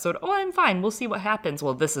next episode, oh, I'm fine. We'll see what happens.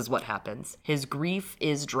 Well, this is what happens. His grief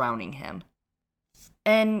is drowning him.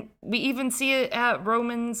 And we even see it at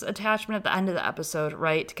Roman's attachment at the end of the episode,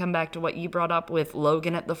 right? To come back to what you brought up with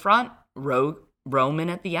Logan at the front, Roman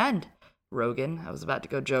at the end. Rogan, I was about to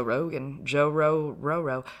go Joe Rogan,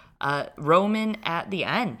 Roman at the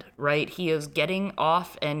end, right? He is getting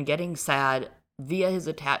off and getting sad via his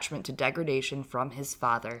attachment to degradation from his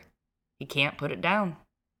father. He can't put it down.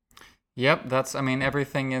 Yep, that's,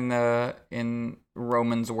 everything in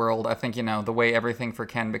Roman's world. I think, the way everything for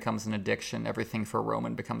Ken becomes an addiction, everything for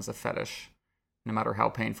Roman becomes a fetish, no matter how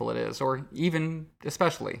painful it is, or even,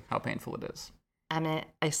 especially, how painful it is. Emmett,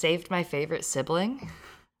 I saved my favorite sibling.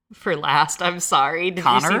 for last. I'm sorry. Did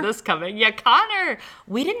Connor? you see this coming? Yeah, Connor.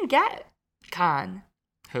 We didn't get Con.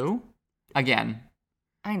 Who? Again,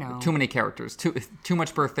 I know. too many characters. Too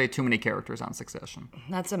much birthday, too many characters on Succession.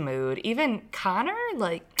 That's a mood. Even Connor?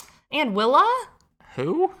 Like, and Willa?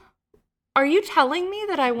 Who? Are you telling me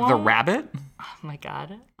that I won't? The rabbit? Oh my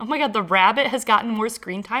god. Oh my god, the rabbit has gotten more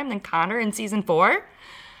screen time than Connor in season 4?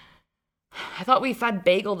 I thought we fed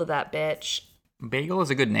Bagel to that bitch. Bagel is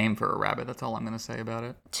a good name for a rabbit. That's all I'm going to say about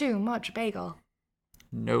it. Too much bagel.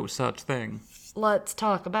 No such thing. Let's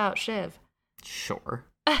talk about Shiv. Sure.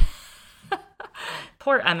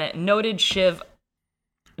 Poor Emmett. Noted Shiv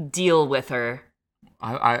deal with her.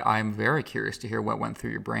 I'm very curious to hear what went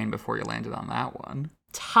through your brain before you landed on that one.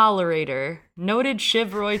 Tolerator. Noted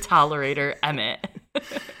Shiv Roy tolerator, Emmett.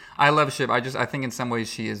 I love Shiv. I think in some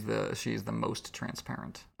ways she is the most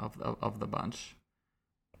transparent of the bunch.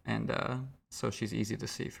 And so she's easy to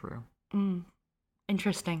see through.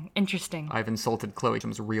 Interesting. I've insulted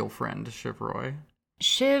Chloe's real friend, Shiv Roy.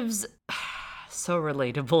 Shiv's so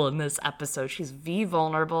relatable in this episode. She's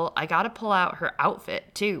vulnerable. I gotta pull out her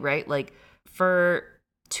outfit too, right? Like for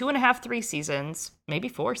 2.5, 3 seasons, maybe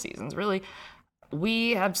 4 seasons, really,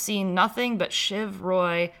 we have seen nothing but Shiv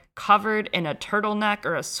Roy covered in a turtleneck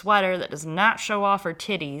or a sweater that does not show off her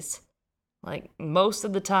titties. Like most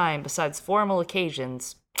of the time, besides formal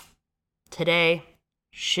occasions. Today,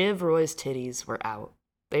 Shiv Roy's titties were out.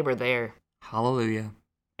 They were there. Hallelujah.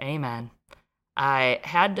 Amen. I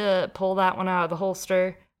had to pull that one out of the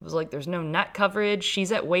holster. It was like, there's no neck coverage.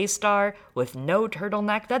 She's at Waystar with no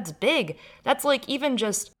turtleneck. That's big. That's like even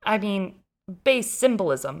just, base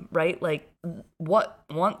symbolism, right? Like what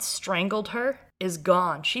once strangled her is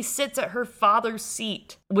gone. She sits at her father's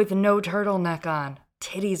seat with no turtleneck on,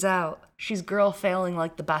 titties out. She's girl failing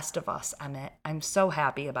like the best of us, Emmett. I'm so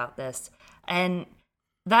happy about this. And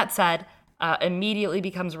that said, immediately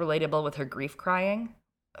becomes relatable with her grief crying.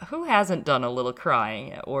 Who hasn't done a little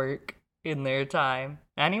crying at work in their time?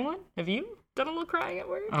 Anyone? Have you done a little crying at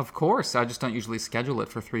work? Of course. I just don't usually schedule it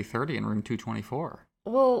for 3:30 in room 224.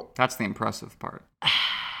 Well, that's the impressive part.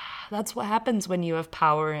 That's what happens when you have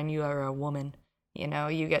power and you are a woman. You know,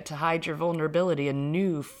 you get to hide your vulnerability in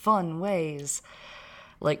new, fun ways.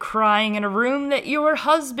 Like crying in a room that your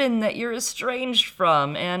husband that you're estranged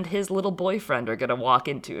from and his little boyfriend are gonna walk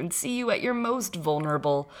into and see you at your most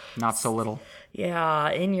vulnerable. Not so little.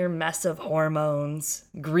 Yeah, in your mess of hormones,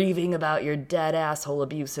 grieving about your dead asshole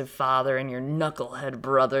abusive father and your knucklehead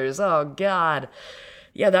brothers. Oh, God.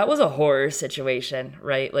 Yeah, that was a horror situation,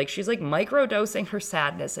 right? Like, she's like microdosing her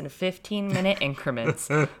sadness in 15-minute increments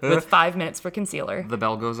with 5 minutes for concealer. The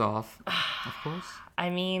bell goes off, of course.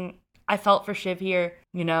 I felt for Shiv here.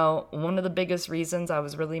 You know, one of the biggest reasons I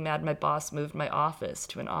was really mad my boss moved my office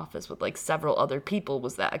to an office with like several other people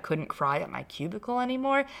was that I couldn't cry at my cubicle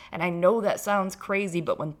anymore. And I know that sounds crazy,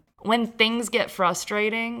 but when things get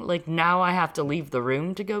frustrating, like now I have to leave the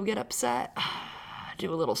room to go get upset.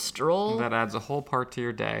 Do a little stroll. That adds a whole part to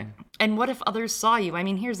your day. And what if others saw you? I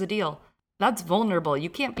mean, here's the deal. That's vulnerable. You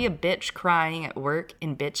can't be a bitch crying at work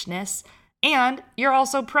in bitchness. And you're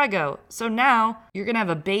also preggo. So now you're going to have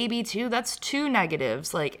a baby too. That's 2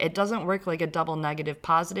 negatives. Like, it doesn't work like a double negative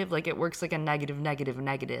positive. Like, it works like a negative, negative,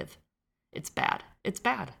 negative. It's bad. It's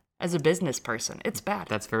bad. As a business person, it's bad.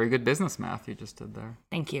 That's very good business math you just did there.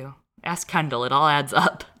 Thank you. Ask Kendall. It all adds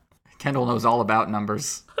up. Kendall knows all about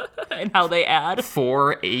numbers. And how they add.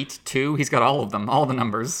 4, 8, 2. He's got all of them. All the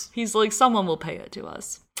numbers. He's like, someone will pay it to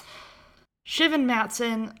us. Shiv and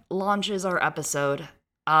Mattson launches our episode.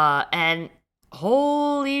 And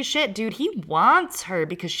holy shit, dude, he wants her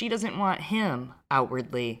because she doesn't want him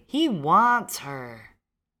outwardly. He wants her.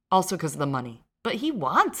 Also because of the money. But he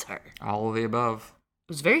wants her. All of the above.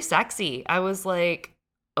 It was very sexy. I was like,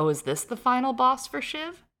 oh, is this the final boss for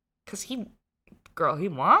Shiv? Because he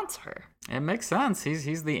wants her. It makes sense.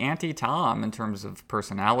 He's the anti-Tom in terms of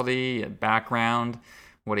personality, background,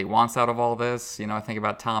 what he wants out of all this. You know, I think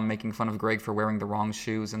about Tom making fun of Greg for wearing the wrong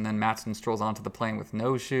shoes, and then Mattson strolls onto the plane with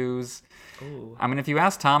no shoes. Ooh. I mean, if you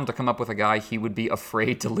asked Tom to come up with a guy he would be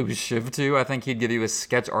afraid to lose Shiv to, I think he'd give you a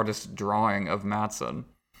sketch artist drawing of Mattson.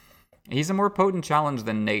 He's a more potent challenge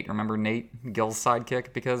than Nate. Remember Nate, Gil's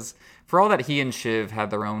sidekick? Because for all that he and Shiv had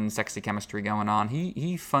their own sexy chemistry going on,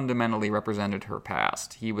 he fundamentally represented her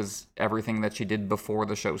past. He was everything that she did before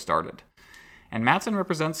the show started. And Mattson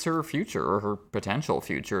represents her future, or her potential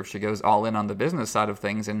future, if she goes all in on the business side of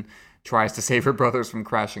things and tries to save her brothers from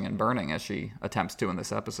crashing and burning, as she attempts to in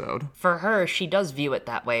this episode. For her, she does view it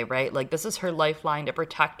that way, right? Like, this is her lifeline to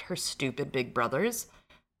protect her stupid big brothers,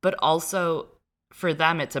 but also, for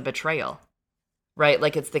them, it's a betrayal. right?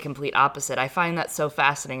 Like it's the complete opposite. I find that so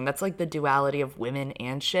fascinating. That's like the duality of women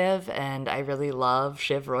and Shiv, and I really love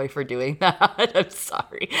Shiv Roy for doing that. I'm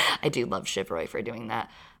sorry. I do love Shiv Roy for doing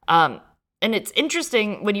that. And it's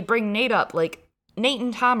interesting when you bring Nate up, like Nate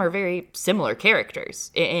and Tom are very similar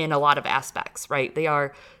characters in a lot of aspects, right? They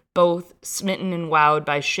are both smitten and wowed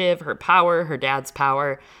by Shiv, her power, her dad's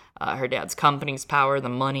company's power, the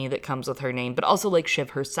money that comes with her name, but also like Shiv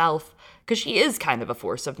herself, because she is kind of a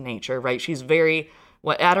force of nature, right? She's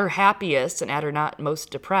at her happiest and at her not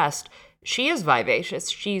most depressed, she is vivacious,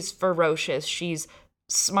 she's ferocious, she's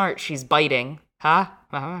smart, she's biting,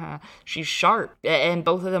 she's sharp, and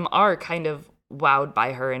both of them are kind of wowed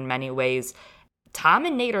by her in many ways. Tom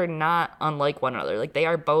and Nate are not unlike one another. Like, they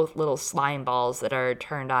are both little slime balls that are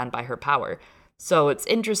turned on by her power. So it's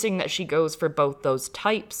interesting that she goes for both those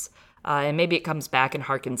types. And maybe it comes back and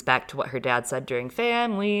harkens back to what her dad said during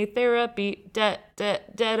family therapy. But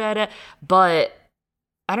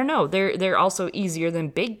I don't know. They're also easier than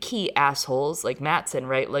big key assholes like Mattson,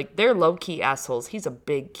 right? Like, they're low key assholes. He's a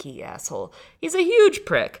big key asshole. He's a huge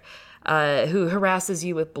prick who harasses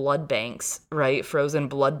you with blood banks, right? Frozen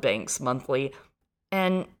blood banks monthly.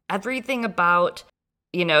 And everything about,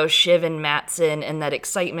 Shiv and Mattson and that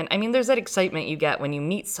excitement. I mean, there's that excitement you get when you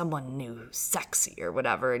meet someone new who's sexy or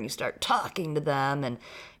whatever, and you start talking to them and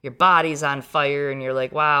your body's on fire and you're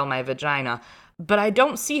like, wow, my vagina. But I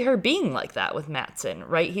don't see her being like that with Mattson,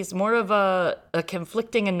 right? He's more of a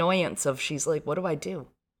conflicting annoyance of, she's like, what do I do?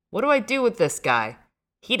 What do I do with this guy?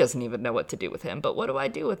 He doesn't even know what to do with him, but what do I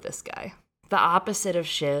do with this guy? The opposite of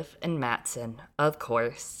Shiv and Mattson, of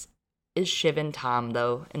course, is Shiv and Tom,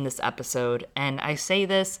 though, in this episode. And I say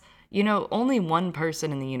this, only one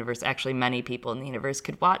person in the universe, actually many people in the universe,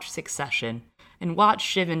 could watch Succession and watch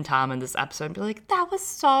Shiv and Tom in this episode and be like, that was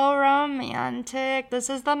so romantic. This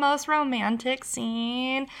is the most romantic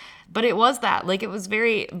scene. But it was that. Like, it was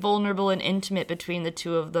very vulnerable and intimate between the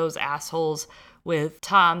two of those assholes, with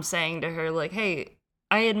Tom saying to her, like, hey,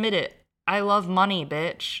 I admit it. I love money,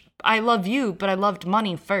 bitch. I love you, but I loved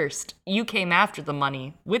money first. You came after the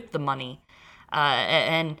money, with the money.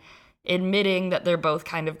 And admitting that they're both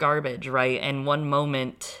kind of garbage, right? And one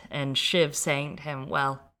moment, and Shiv saying to him,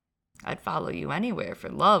 well, I'd follow you anywhere for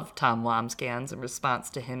love, Tom Wamsgans, in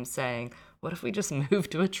response to him saying, what if we just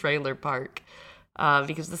moved to a trailer park?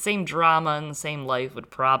 Because the same drama and the same life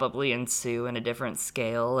would probably ensue in a different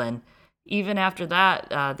scale. And even after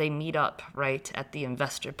that, they meet up, right, at the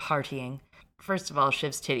investor partying. First of all,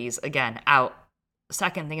 Shiv's titties, again, out.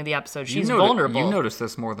 Second thing of the episode, she's vulnerable. You noticed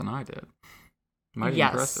this more than I did. Mighty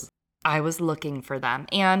impressive. I was looking for them.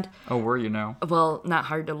 And oh, were you now? Well, not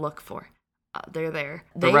hard to look for. They're there.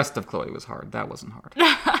 The rest of Chloe was hard. That wasn't hard.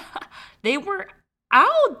 They were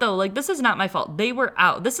out, though. Like, this is not my fault. They were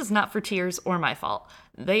out. This is not for tears or my fault.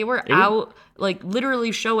 They were out, like,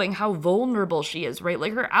 literally showing how vulnerable she is, right?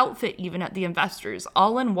 Like, her outfit, even at the investors,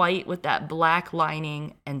 all in white with that black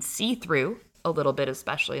lining and see-through, a little bit,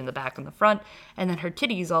 especially in the back and the front, and then her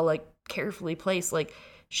titties all, like, carefully placed. Like,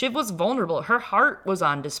 Shiv was vulnerable. Her heart was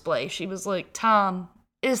on display. She was like, Tom,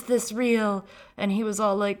 is this real? And he was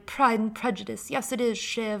all like, Pride and Prejudice. Yes, it is,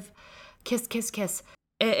 Shiv. Kiss, kiss, kiss.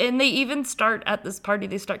 And they even start at this party,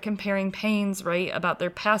 they start comparing pains, right, about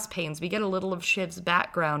their past pains. We get a little of Shiv's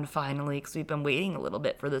background finally, because we've been waiting a little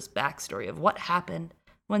bit for this backstory of what happened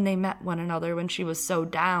when they met one another, when she was so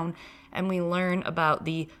down. And we learn about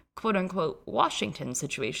the quote-unquote Washington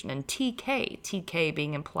situation and TK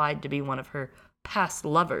being implied to be one of her past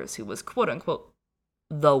lovers who was quote-unquote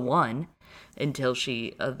the one, until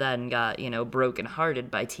she then got,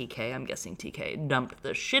 brokenhearted by TK. I'm guessing TK dumped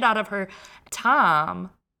the shit out of her. Tom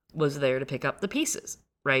was there to pick up the pieces,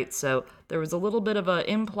 right? So there was a little bit of an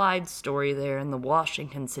implied story there in the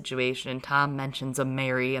Washington situation, and Tom mentions a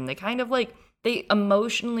Mary, and they kind of they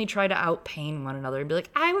emotionally try to outpain one another and be like,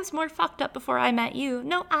 I was more fucked up before I met you.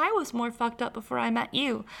 No, I was more fucked up before I met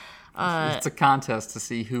you. It's a contest to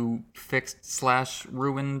see who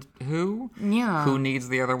fixed/ruined who. Yeah. Who needs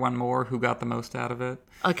the other one more, who got the most out of it.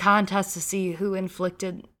 A contest to see who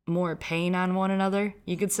inflicted more pain on one another,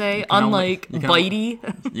 you could say, unlike Bitey.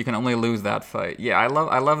 You can only lose that fight. Yeah, I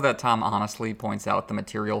love that Tom honestly points out the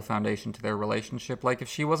material foundation to their relationship. Like, if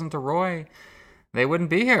she wasn't a Roy, they wouldn't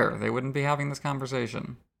be here. They wouldn't be having this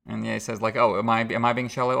conversation. And yeah, he says, like, oh, am I being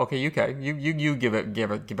shallow? Okay, you give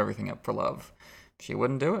everything up for love. She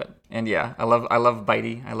wouldn't do it. And yeah, I love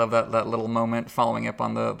Bitey. I love that little moment following up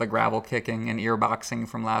on the gravel kicking and ear boxing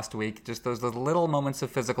from last week. Just those little moments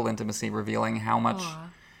of physical intimacy revealing how much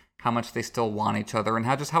how much they still want each other, and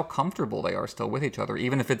how comfortable they are still with each other,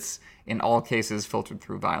 even if it's in all cases filtered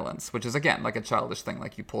through violence, which is again like a childish thing,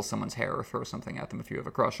 like you pull someone's hair or throw something at them if you have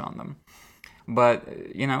a crush on them. But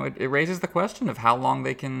it raises the question of how long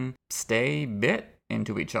they can stay bit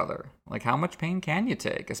into each other. Like, how much pain can you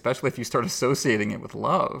take, especially if you start associating it with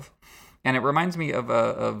love? And it reminds me of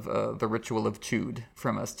the ritual of Chud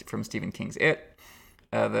from Stephen King's It.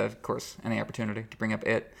 Of course, any opportunity to bring up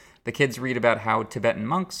It. The kids read about how Tibetan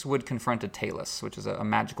monks would confront a talus, which is a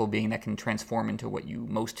magical being that can transform into what you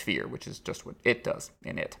most fear, which is just what it does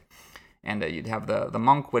in It. And you'd have the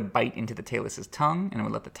monk would bite into the talus's tongue, and it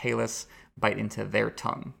would let the talus bite into their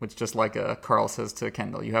tongue, which just like Carl says to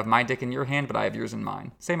Kendall, you have my dick in your hand, but I have yours in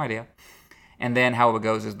mine. Same idea. And then how it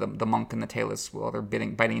goes is the monk and the talus, while they're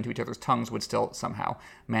biting into each other's tongues, would still somehow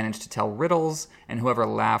manage to tell riddles, and whoever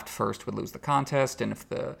laughed first would lose the contest, and if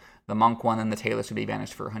the monk won, then the talus would be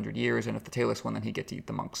banished for 100 years, and if the talus won, then he'd get to eat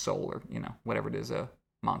the monk's soul, or, whatever it is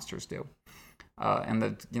monsters do. And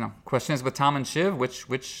the question is with Tom and Shiv,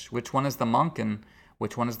 which one is the monk and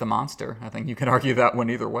which one is the monster? I think you could argue that one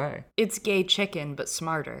either way. It's gay chicken, but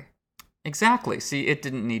smarter. Exactly. See, it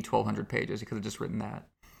didn't need 1,200 pages. You could have just written that.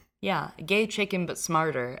 Yeah, gay chicken, but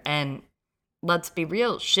smarter. And let's be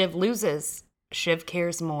real, Shiv loses. Shiv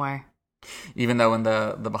cares more. Even though in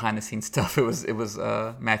the behind the scenes stuff, it was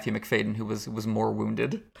Matthew McFadden who was more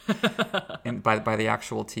wounded by the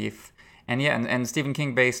actual teeth. And yeah, and Stephen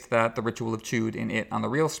King based the ritual of Chud in It on the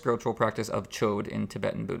real spiritual practice of Chod in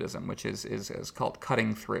Tibetan Buddhism, which is called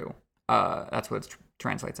cutting through. That's what it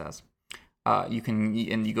translates as.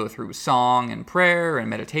 You go through song and prayer and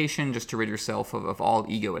meditation just to rid yourself of all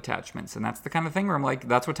ego attachments. And that's the kind of thing where I'm like,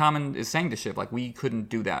 that's what Tom is saying to Shiv. Like, we couldn't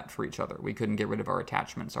do that for each other. We couldn't get rid of our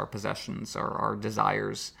attachments, our possessions, our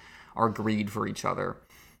desires, our greed for each other.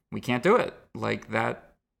 We can't do it like that.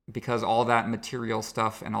 Because all that material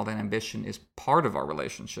stuff and all that ambition is part of our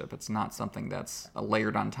relationship. It's not something that's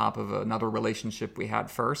layered on top of another relationship we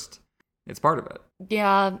had first. It's part of it.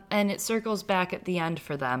 Yeah, and it circles back at the end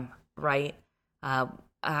for them, right?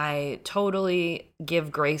 I totally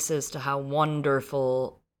give graces to how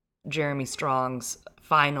wonderful Jeremy Strong's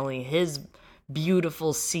finally, his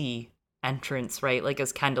beautiful sea entrance, right? Like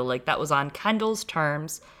as Kendall, like that was on Kendall's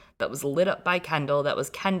terms. That was lit up by Kendall. That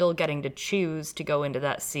was Kendall getting to choose to go into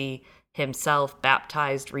that sea himself,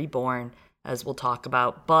 baptized, reborn, as we'll talk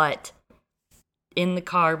about. But in the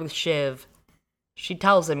car with Shiv, she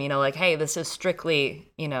tells him, like, hey, this is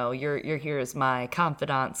strictly, you're here as my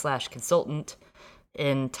confidant / consultant.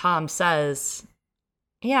 And Tom says,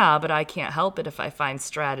 yeah, but I can't help it if I find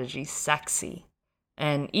strategy sexy.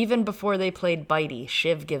 And even before they played Bitey,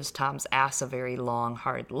 Shiv gives Tom's ass a very long,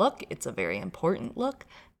 hard look. It's a very important look.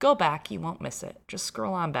 Go back, you won't miss it. Just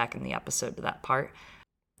scroll on back in the episode to that part.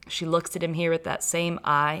 She looks at him here with that same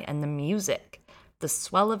eye, and the music, the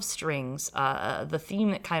swell of strings, the theme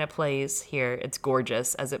that kind of plays here, it's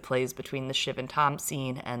gorgeous as it plays between the Shiv and Tom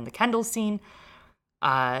scene and the Kendall scene.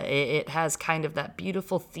 It has kind of that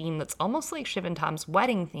beautiful theme that's almost like Shiv and Tom's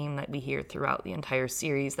wedding theme that we hear throughout the entire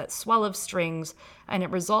series, that swell of strings, and it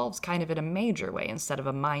resolves kind of in a major way instead of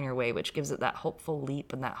a minor way, which gives it that hopeful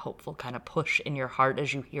leap and that hopeful kind of push in your heart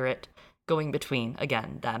as you hear it going between,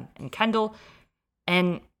 again, them and Kendall.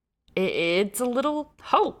 And it's a little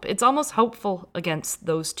hope. It's almost hopeful against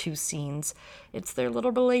those two scenes. It's their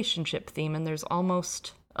little relationship theme, and there's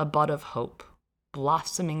almost a bud of hope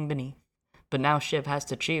blossoming beneath. But now Shiv has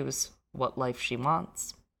to choose what life she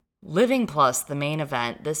wants. Living Plus, the main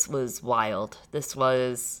event, this was wild. This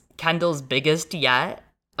was Kendall's biggest yet.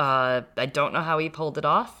 I don't know how he pulled it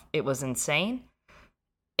off. It was insane.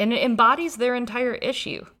 And it embodies their entire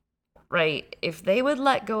issue, right? If they would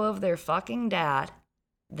let go of their fucking dad,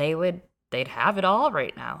 they'd have it all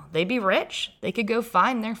right now. They'd be rich. They could go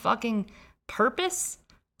find their fucking purpose.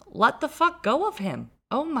 Let the fuck go of him.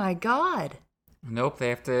 Oh my God. Nope, they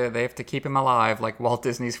have to keep him alive, like Walt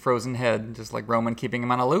Disney's Frozen Head, just like Roman keeping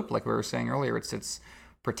him on a loop, like we were saying earlier. It's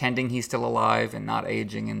pretending he's still alive and not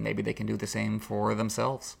aging, and maybe they can do the same for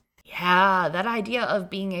themselves. Yeah, that idea of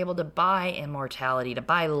being able to buy immortality, to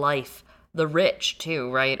buy life, the rich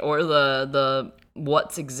too, right? Or the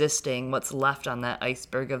what's existing, what's left on that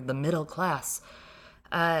iceberg of the middle class.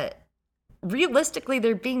 Realistically,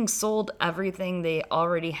 they're being sold everything they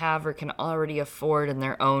already have or can already afford in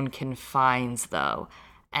their own confines, though.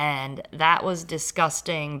 And that was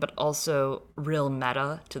disgusting, but also real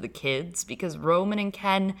meta to the kids, because Roman and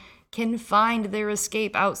Ken can find their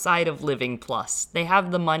escape outside of Living Plus. They have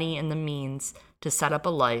the money and the means to set up a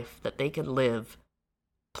life that they could live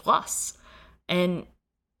plus. And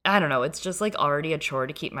I don't know, it's just like already a chore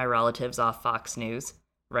to keep my relatives off Fox News.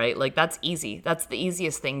 right? Like, that's easy. That's the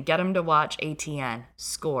easiest thing. Get them to watch ATN.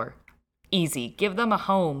 Score. Easy. Give them a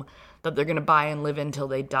home that they're going to buy and live in till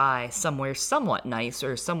they die, somewhere somewhat nice,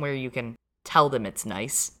 or somewhere you can tell them it's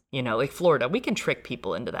nice. You know, like Florida, we can trick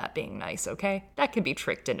people into that being nice, okay? That can be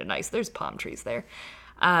tricked into nice. There's palm trees there.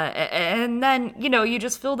 And then, you know, you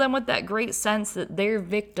just fill them with that great sense that they're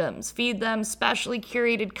victims. Feed them specially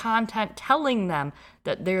curated content telling them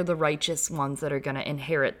that they're the righteous ones that are going to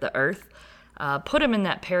inherit the earth. Put them in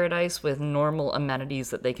that paradise with normal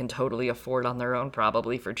amenities that they can totally afford on their own,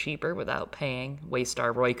 probably for cheaper without paying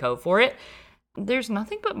Waystar Royco for it. There's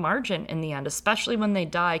nothing but margin in the end, especially when they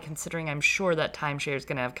die, considering I'm sure that timeshare is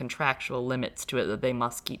going to have contractual limits to it that they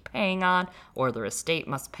must keep paying on, or their estate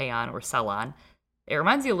must pay on or sell on. It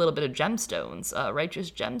reminds you a little bit of Gemstones,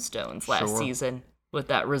 Righteous Gemstones last season, with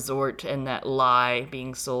that resort and that lie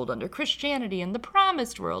being sold under Christianity and the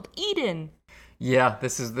promised world, Eden. Yeah,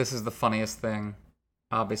 this is the funniest thing.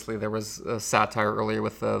 Obviously, there was a satire earlier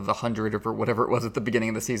with the 100 or whatever it was at the beginning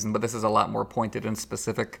of the season, but this is a lot more pointed and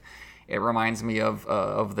specific. It reminds me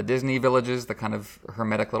of the Disney villages, the kind of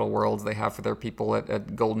hermetic little worlds they have for their people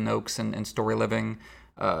at Golden Oaks and Story Living,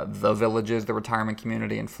 the villages, the retirement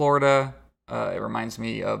community in Florida. It reminds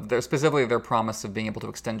me of specifically their promise of being able to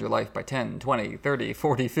extend your life by 10, 20, 30,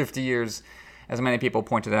 40, 50 years. As many people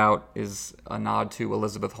pointed out, is a nod to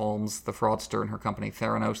Elizabeth Holmes, the fraudster, and her company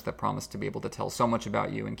Theranos that promised to be able to tell so much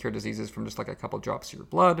about you and cure diseases from just like a couple drops of your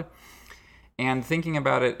blood. And thinking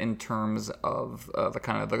about it in terms of the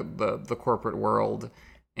kind of the corporate world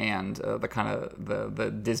and the kind of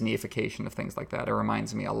the Disneyification of things like that, it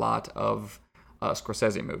reminds me a lot of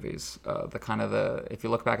Scorsese movies. If you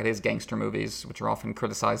look back at his gangster movies, which are often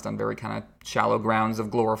criticized on very kind of shallow grounds of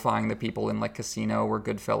glorifying the people in like Casino or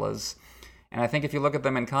Goodfellas. And I think if you look at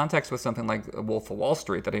them in context with something like Wolf of Wall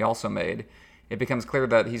Street that he also made, it becomes clear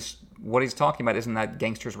that what he's talking about isn't that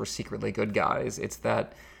gangsters were secretly good guys. It's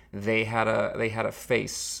that they had a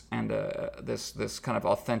face and this kind of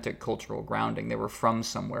authentic cultural grounding. They were from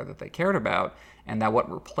somewhere that they cared about, and that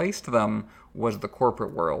what replaced them was the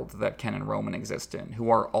corporate world that Ken and Roman exist in, who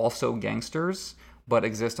are also gangsters, but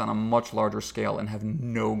exist on a much larger scale and have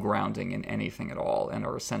no grounding in anything at all and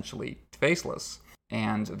are essentially faceless.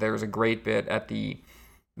 And there's a great bit at the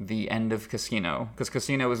end of Casino, because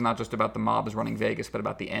Casino is not just about the mobs running Vegas, but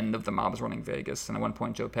about the end of the mobs running Vegas. And at one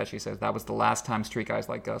point, Joe Pesci says that was the last time street guys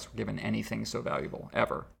like us were given anything so valuable,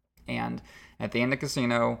 ever. And at the end of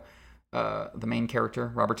Casino, the main character,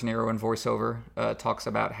 Robert De Niro in voiceover, talks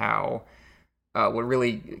about how what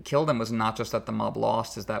really killed them was not just that the mob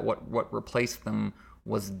lost, is that what replaced them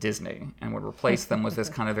was Disney. And what replaced them was this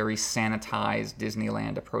kind of very sanitized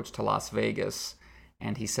Disneyland approach to Las Vegas.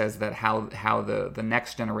 And he says that how the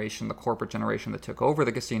next generation, the corporate generation that took over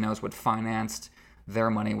the casinos, would finance their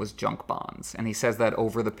money was junk bonds. And he says that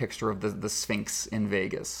over the picture of the Sphinx in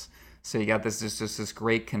Vegas. So you got this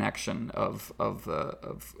great connection of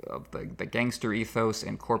the gangster ethos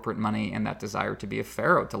and corporate money and that desire to be a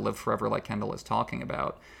pharaoh, to live forever like Kendall is talking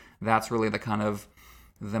about. That's really the kind of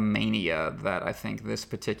the mania that I think this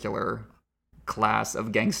particular class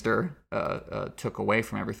of gangster took away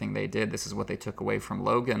from everything they did. This is what they took away from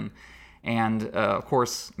Logan. And of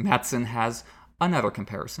course, Mattson has another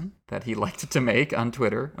comparison that he liked to make on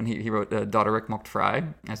Twitter when he wrote Doderick macht frei,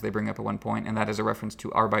 as they bring up at one point, and that is a reference to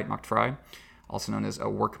Arbeit macht frei, also known as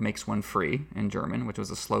work makes one free in German, which was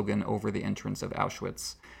a slogan over the entrance of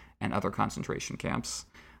Auschwitz and other concentration camps.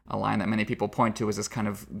 A line that many people point to as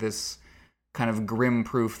this kind of grim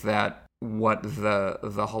proof that what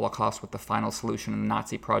the Holocaust with the final solution and the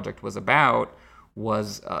Nazi project was about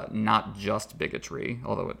was not just bigotry,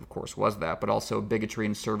 although it of course was that, but also bigotry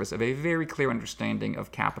in service of a very clear understanding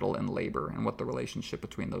of capital and labor and what the relationship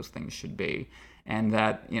between those things should be. And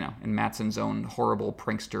that, in Mattson's own horrible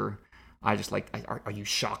prankster, are you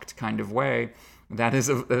shocked kind of way, that is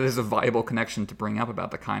a viable connection to bring up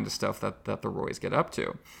about the kind of stuff that the Roys get up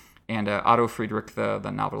to. And Otto Friedrich, the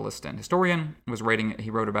novelist and historian, he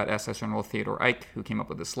wrote about SS General Theodor Eicke, who came up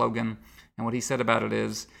with the slogan. And what he said about it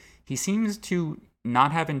is, he seems to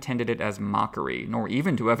not have intended it as mockery, nor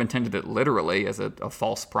even to have intended it literally as a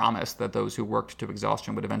false promise that those who worked to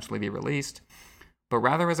exhaustion would eventually be released, but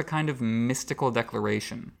rather as a kind of mystical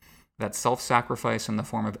declaration that self-sacrifice in the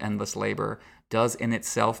form of endless labor does in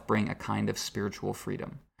itself bring a kind of spiritual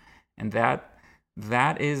freedom. And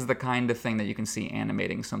that is the kind of thing that you can see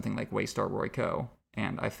animating something like Waystar Royco.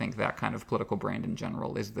 And I think that kind of political brand in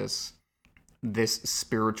general is this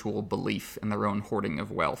spiritual belief in their own hoarding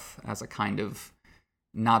of wealth as a kind of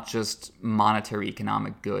not just monetary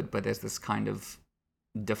economic good, but as this kind of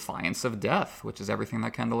defiance of death, which is everything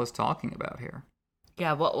that Kendall is talking about here.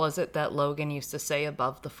 Yeah, what was it that Logan used to say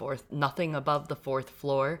nothing above the fourth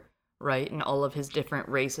floor, right? And all of his different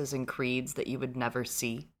races and creeds that you would never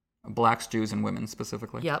see. Blacks, Jews, and women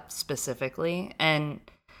specifically. Yep, specifically. And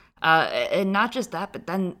not just that, but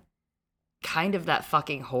then kind of that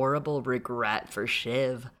fucking horrible regret for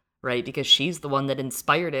Shiv, right? Because she's the one that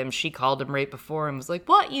inspired him. She called him right before and was like,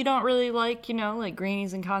 what, you don't really like, like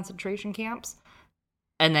greenies in concentration camps?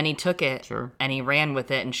 And then he took it and he ran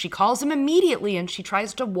with it. And she calls him immediately and she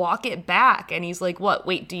tries to walk it back. And he's like, what?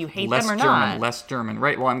 Wait, do you hate them or not? Less German.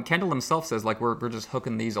 Right. Well, and Kendall himself says, like, we're just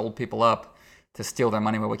hooking these old people up to steal their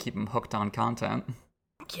money while we keep them hooked on content.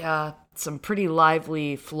 Yeah, some pretty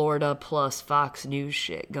lively Florida plus Fox News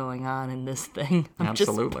shit going on in this thing. I'm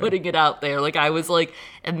Absolutely. Just putting it out there. Like, I was like,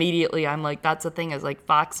 immediately, I'm like, that's the thing is like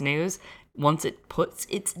Fox News, once it puts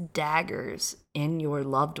its daggers in your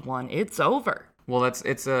loved one, it's over. Well,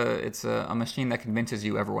 it's a machine that convinces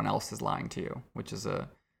you everyone else is lying to you, which is a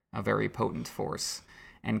very potent force.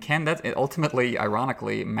 And Ken, that's ultimately,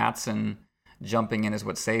 ironically, Matsson jumping in is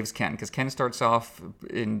what saves Ken, because Ken starts off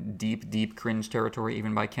in deep cringe territory,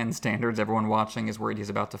 even by Ken's standards. Everyone watching is worried he's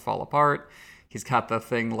about to fall apart. He's got the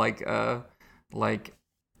thing like Richard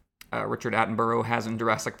Attenborough has in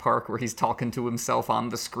Jurassic Park, where he's talking to himself on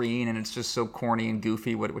the screen, and it's just so corny and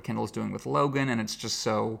goofy what Kendall's doing with Logan, and it's just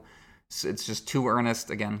too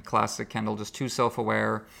earnest. Again, classic Kendall, just too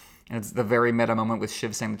self-aware. And it's the very meta moment with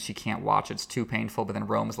Shiv saying that she can't watch. It's too painful. But then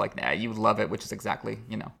Rome is like, nah, you love it, which is exactly,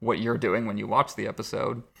 what you're doing when you watch the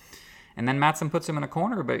episode. And then Matsson puts him in a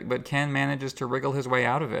corner, but Ken manages to wriggle his way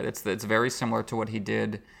out of it. It's very similar to what he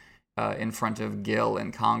did in front of Gil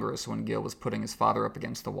in Congress when Gil was putting his father up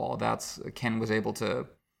against the wall. Ken was able to,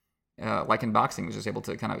 like in boxing, was just able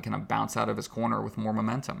to kind of bounce out of his corner with more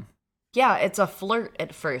momentum. Yeah, it's a flirt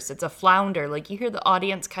at first. It's a flounder. Like, you hear the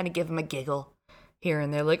audience kind of give him a giggle here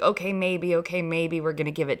and they're like, okay, maybe, we're going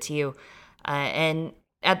to give it to you. And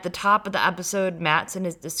at the top of the episode, Matsson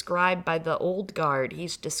is described by the old guard.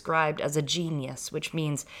 He's described as a genius, which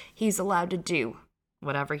means he's allowed to do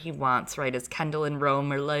whatever he wants, right? As Kendall and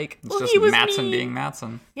Rome are like, it's just Matsson being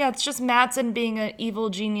Matsson. Yeah, it's just Matsson being an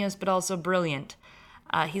evil genius, but also brilliant.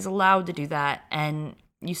 He's allowed to do that. And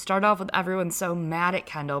you start off with everyone so mad at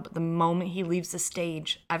Kendall, but the moment he leaves the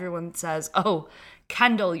stage, everyone says, oh,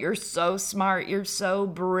 Kendall, you're so smart, you're so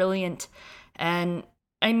brilliant. And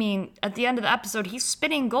I mean, at the end of the episode, he's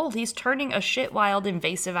spinning gold. He's turning a shit wild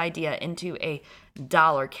invasive idea into a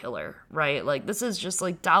dollar killer, right? Like, this is just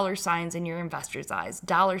like dollar signs in your investors' eyes,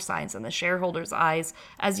 dollar signs in the shareholders' eyes.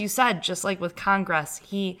 As you said, just like with Congress,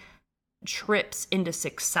 he trips into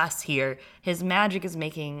success here. His magic is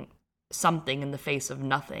making something in the face of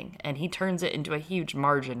nothing, and he turns it into a huge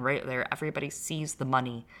margin right there. Everybody sees the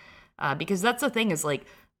money. Because that's the thing is, like,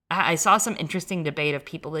 I saw some interesting debate of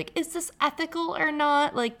people like, is this ethical or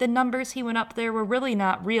not? Like, the numbers he went up there were really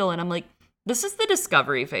not real. And I'm like, this is the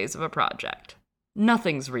discovery phase of a project.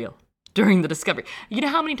 Nothing's real during the discovery. You know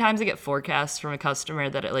how many times I get forecasts from a customer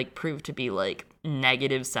that it, like, proved to be, like,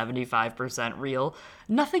 negative 75% real?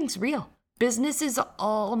 Nothing's real. Business is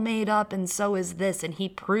all made up, and so is this. And he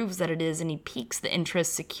proves that it is, and he piques the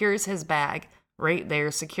interest, secures his bag. Right there,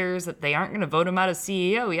 secures that they aren't going to vote him out as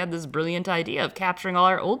CEO. He had this brilliant idea of capturing all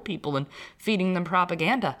our old people and feeding them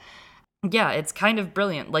propaganda. Yeah, it's kind of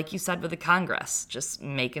brilliant, like you said with the Congress, just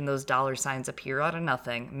making those dollar signs appear out of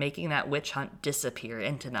nothing, making that witch hunt disappear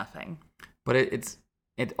into nothing. But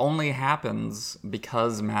it only happens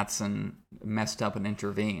because Matsson messed up and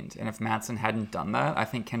intervened. And if Matsson hadn't done that, I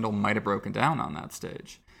think Kendall might have broken down on that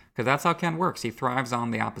stage. Because that's how Ken works. He thrives on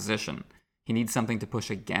the opposition. He needs something to push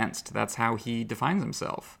against. That's how he defines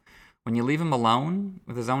himself. When you leave him alone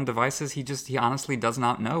with his own devices, he honestly does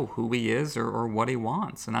not know who he is or what he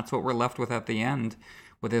wants. And that's what we're left with at the end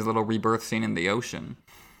with his little rebirth scene in the ocean.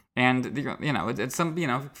 And, it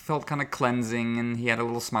felt kind of cleansing, and he had a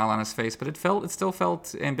little smile on his face, but it still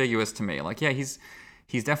felt ambiguous to me. Like, yeah, he's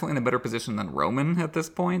definitely in a better position than Roman at this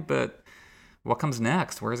point, but what comes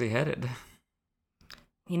next? Where is he headed?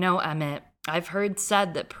 Emmett, I've heard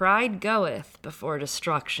said that pride goeth before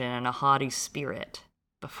destruction and a haughty spirit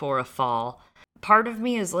before a fall. Part of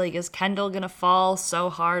me is like, is Kendall gonna fall so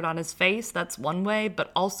hard on his face? That's one way,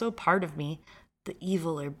 but also part of me, the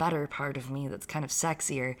evil or better part of me that's kind of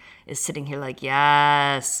sexier, is sitting here like,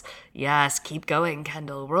 yes, keep going,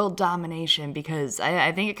 Kendall, world domination, because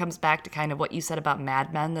I think it comes back to kind of what you said about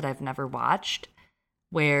Mad Men that I've never watched,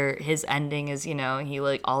 where his ending is, he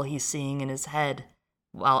like, all he's seeing in his head.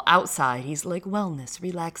 While outside, he's like, wellness,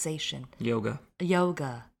 relaxation. Yoga.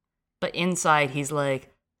 But inside, he's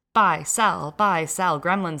like, buy, sell,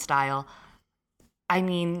 gremlin style. I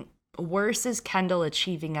mean, worse is Kendall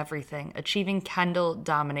achieving everything, achieving Kendall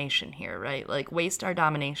domination here, right? Like, Waystar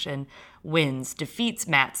domination, wins, defeats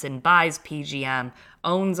Mattson, buys PGM,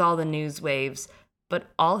 owns all the news waves, but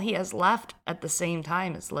all he has left at the same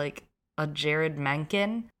time is, like, a Jared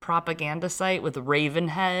Mencken propaganda site with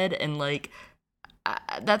Ravenhead, and, like,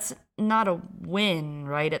 that's not a win,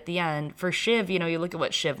 right, at the end. For Shiv, you look at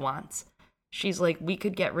what Shiv wants. She's like, we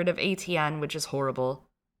could get rid of ATN, which is horrible.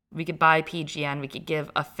 We could buy PGN. We could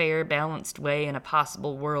give a fair, balanced way in a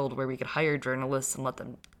possible world where we could hire journalists and let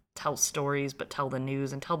them tell stories, but tell the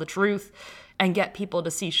news and tell the truth and get people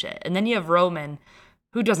to see shit. And then you have Roman,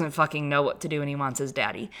 who doesn't fucking know what to do and he wants his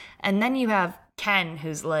daddy. And then you have Ken,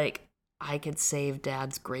 who's like, I could save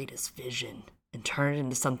Dad's greatest vision and turn it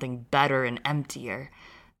into something better and emptier.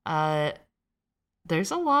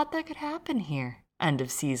 There's a lot that could happen here. End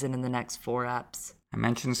of season in the next 4 eps. I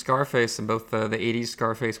mentioned Scarface, and both the 80s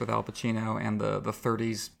Scarface with Al Pacino and the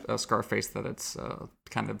 30s Scarface that it's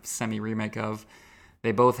kind of semi-remake of.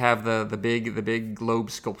 They both have the big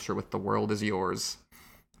globe sculpture with "The world is yours."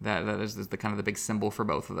 That is the kind of the big symbol for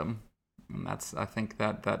both of them. And that's, I think,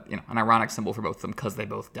 that an ironic symbol for both of them because they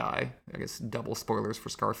both die. I guess double spoilers for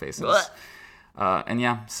Scarfaces. And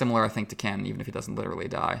yeah, similar, I think, to Ken, even if he doesn't literally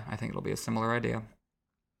die. I think it'll be a similar idea.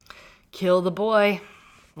 Kill the boy.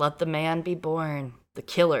 Let the man be born. The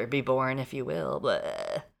killer be born, if you will. Blah.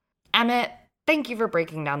 Emmett, thank you for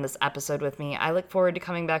breaking down this episode with me. I look forward to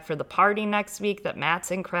coming back for the party next week that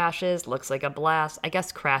Mattson crashes. Looks like a blast. I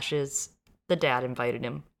guess crashes. The dad invited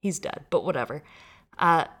him. He's dead, but whatever.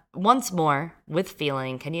 Once more, with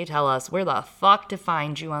feeling, can you tell us where the fuck to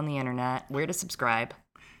find you on the internet? Where to subscribe?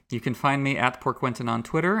 You can find me at PoorQuentyn on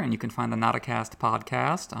Twitter, and you can find the Notacast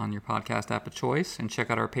podcast on your podcast app of choice. And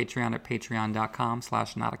check out our Patreon at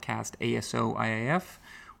patreon.com/NotacastASOIAF,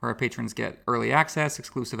 where our patrons get early access,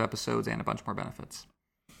 exclusive episodes, and a bunch more benefits.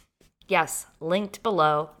 Yes, linked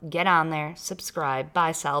below. Get on there, subscribe,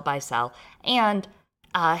 buy, sell. And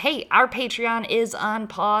hey, our Patreon is on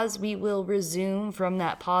pause. We will resume from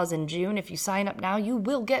that pause in June. If you sign up now, you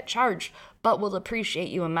will get charged, but we'll appreciate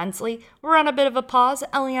you immensely. We're on a bit of a pause.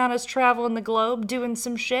 Eliana's traveling the globe, doing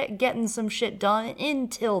some shit, getting some shit done.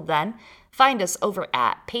 Until then, find us over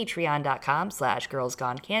at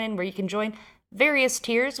patreon.com/girlsgonecanon, where you can join various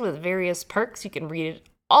tiers with various perks. You can read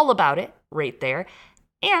all about it right there.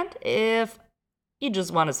 And if you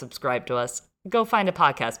just want to subscribe to us, go find a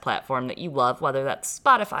podcast platform that you love, whether that's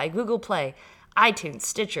Spotify, Google Play, iTunes,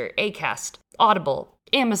 Stitcher, Acast, Audible,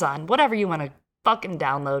 Amazon, whatever you want to fucking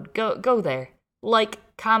download. Go there. Like,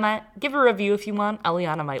 comment, give a review if you want.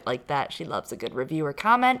 Eliana might like that. She loves a good review or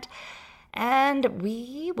comment. And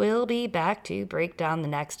we will be back to break down the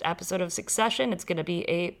next episode of Succession. It's going to be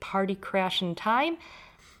a party crashing time.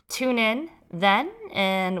 Tune in then,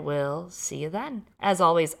 and we'll see you then. As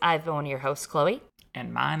always, I've been one of your hosts, Chloe.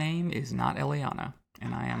 And my name is not Eliana,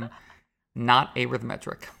 and I am not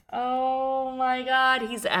arithmetric. Oh my God,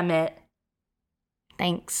 he's Emmett.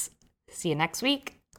 Thanks. See you next week.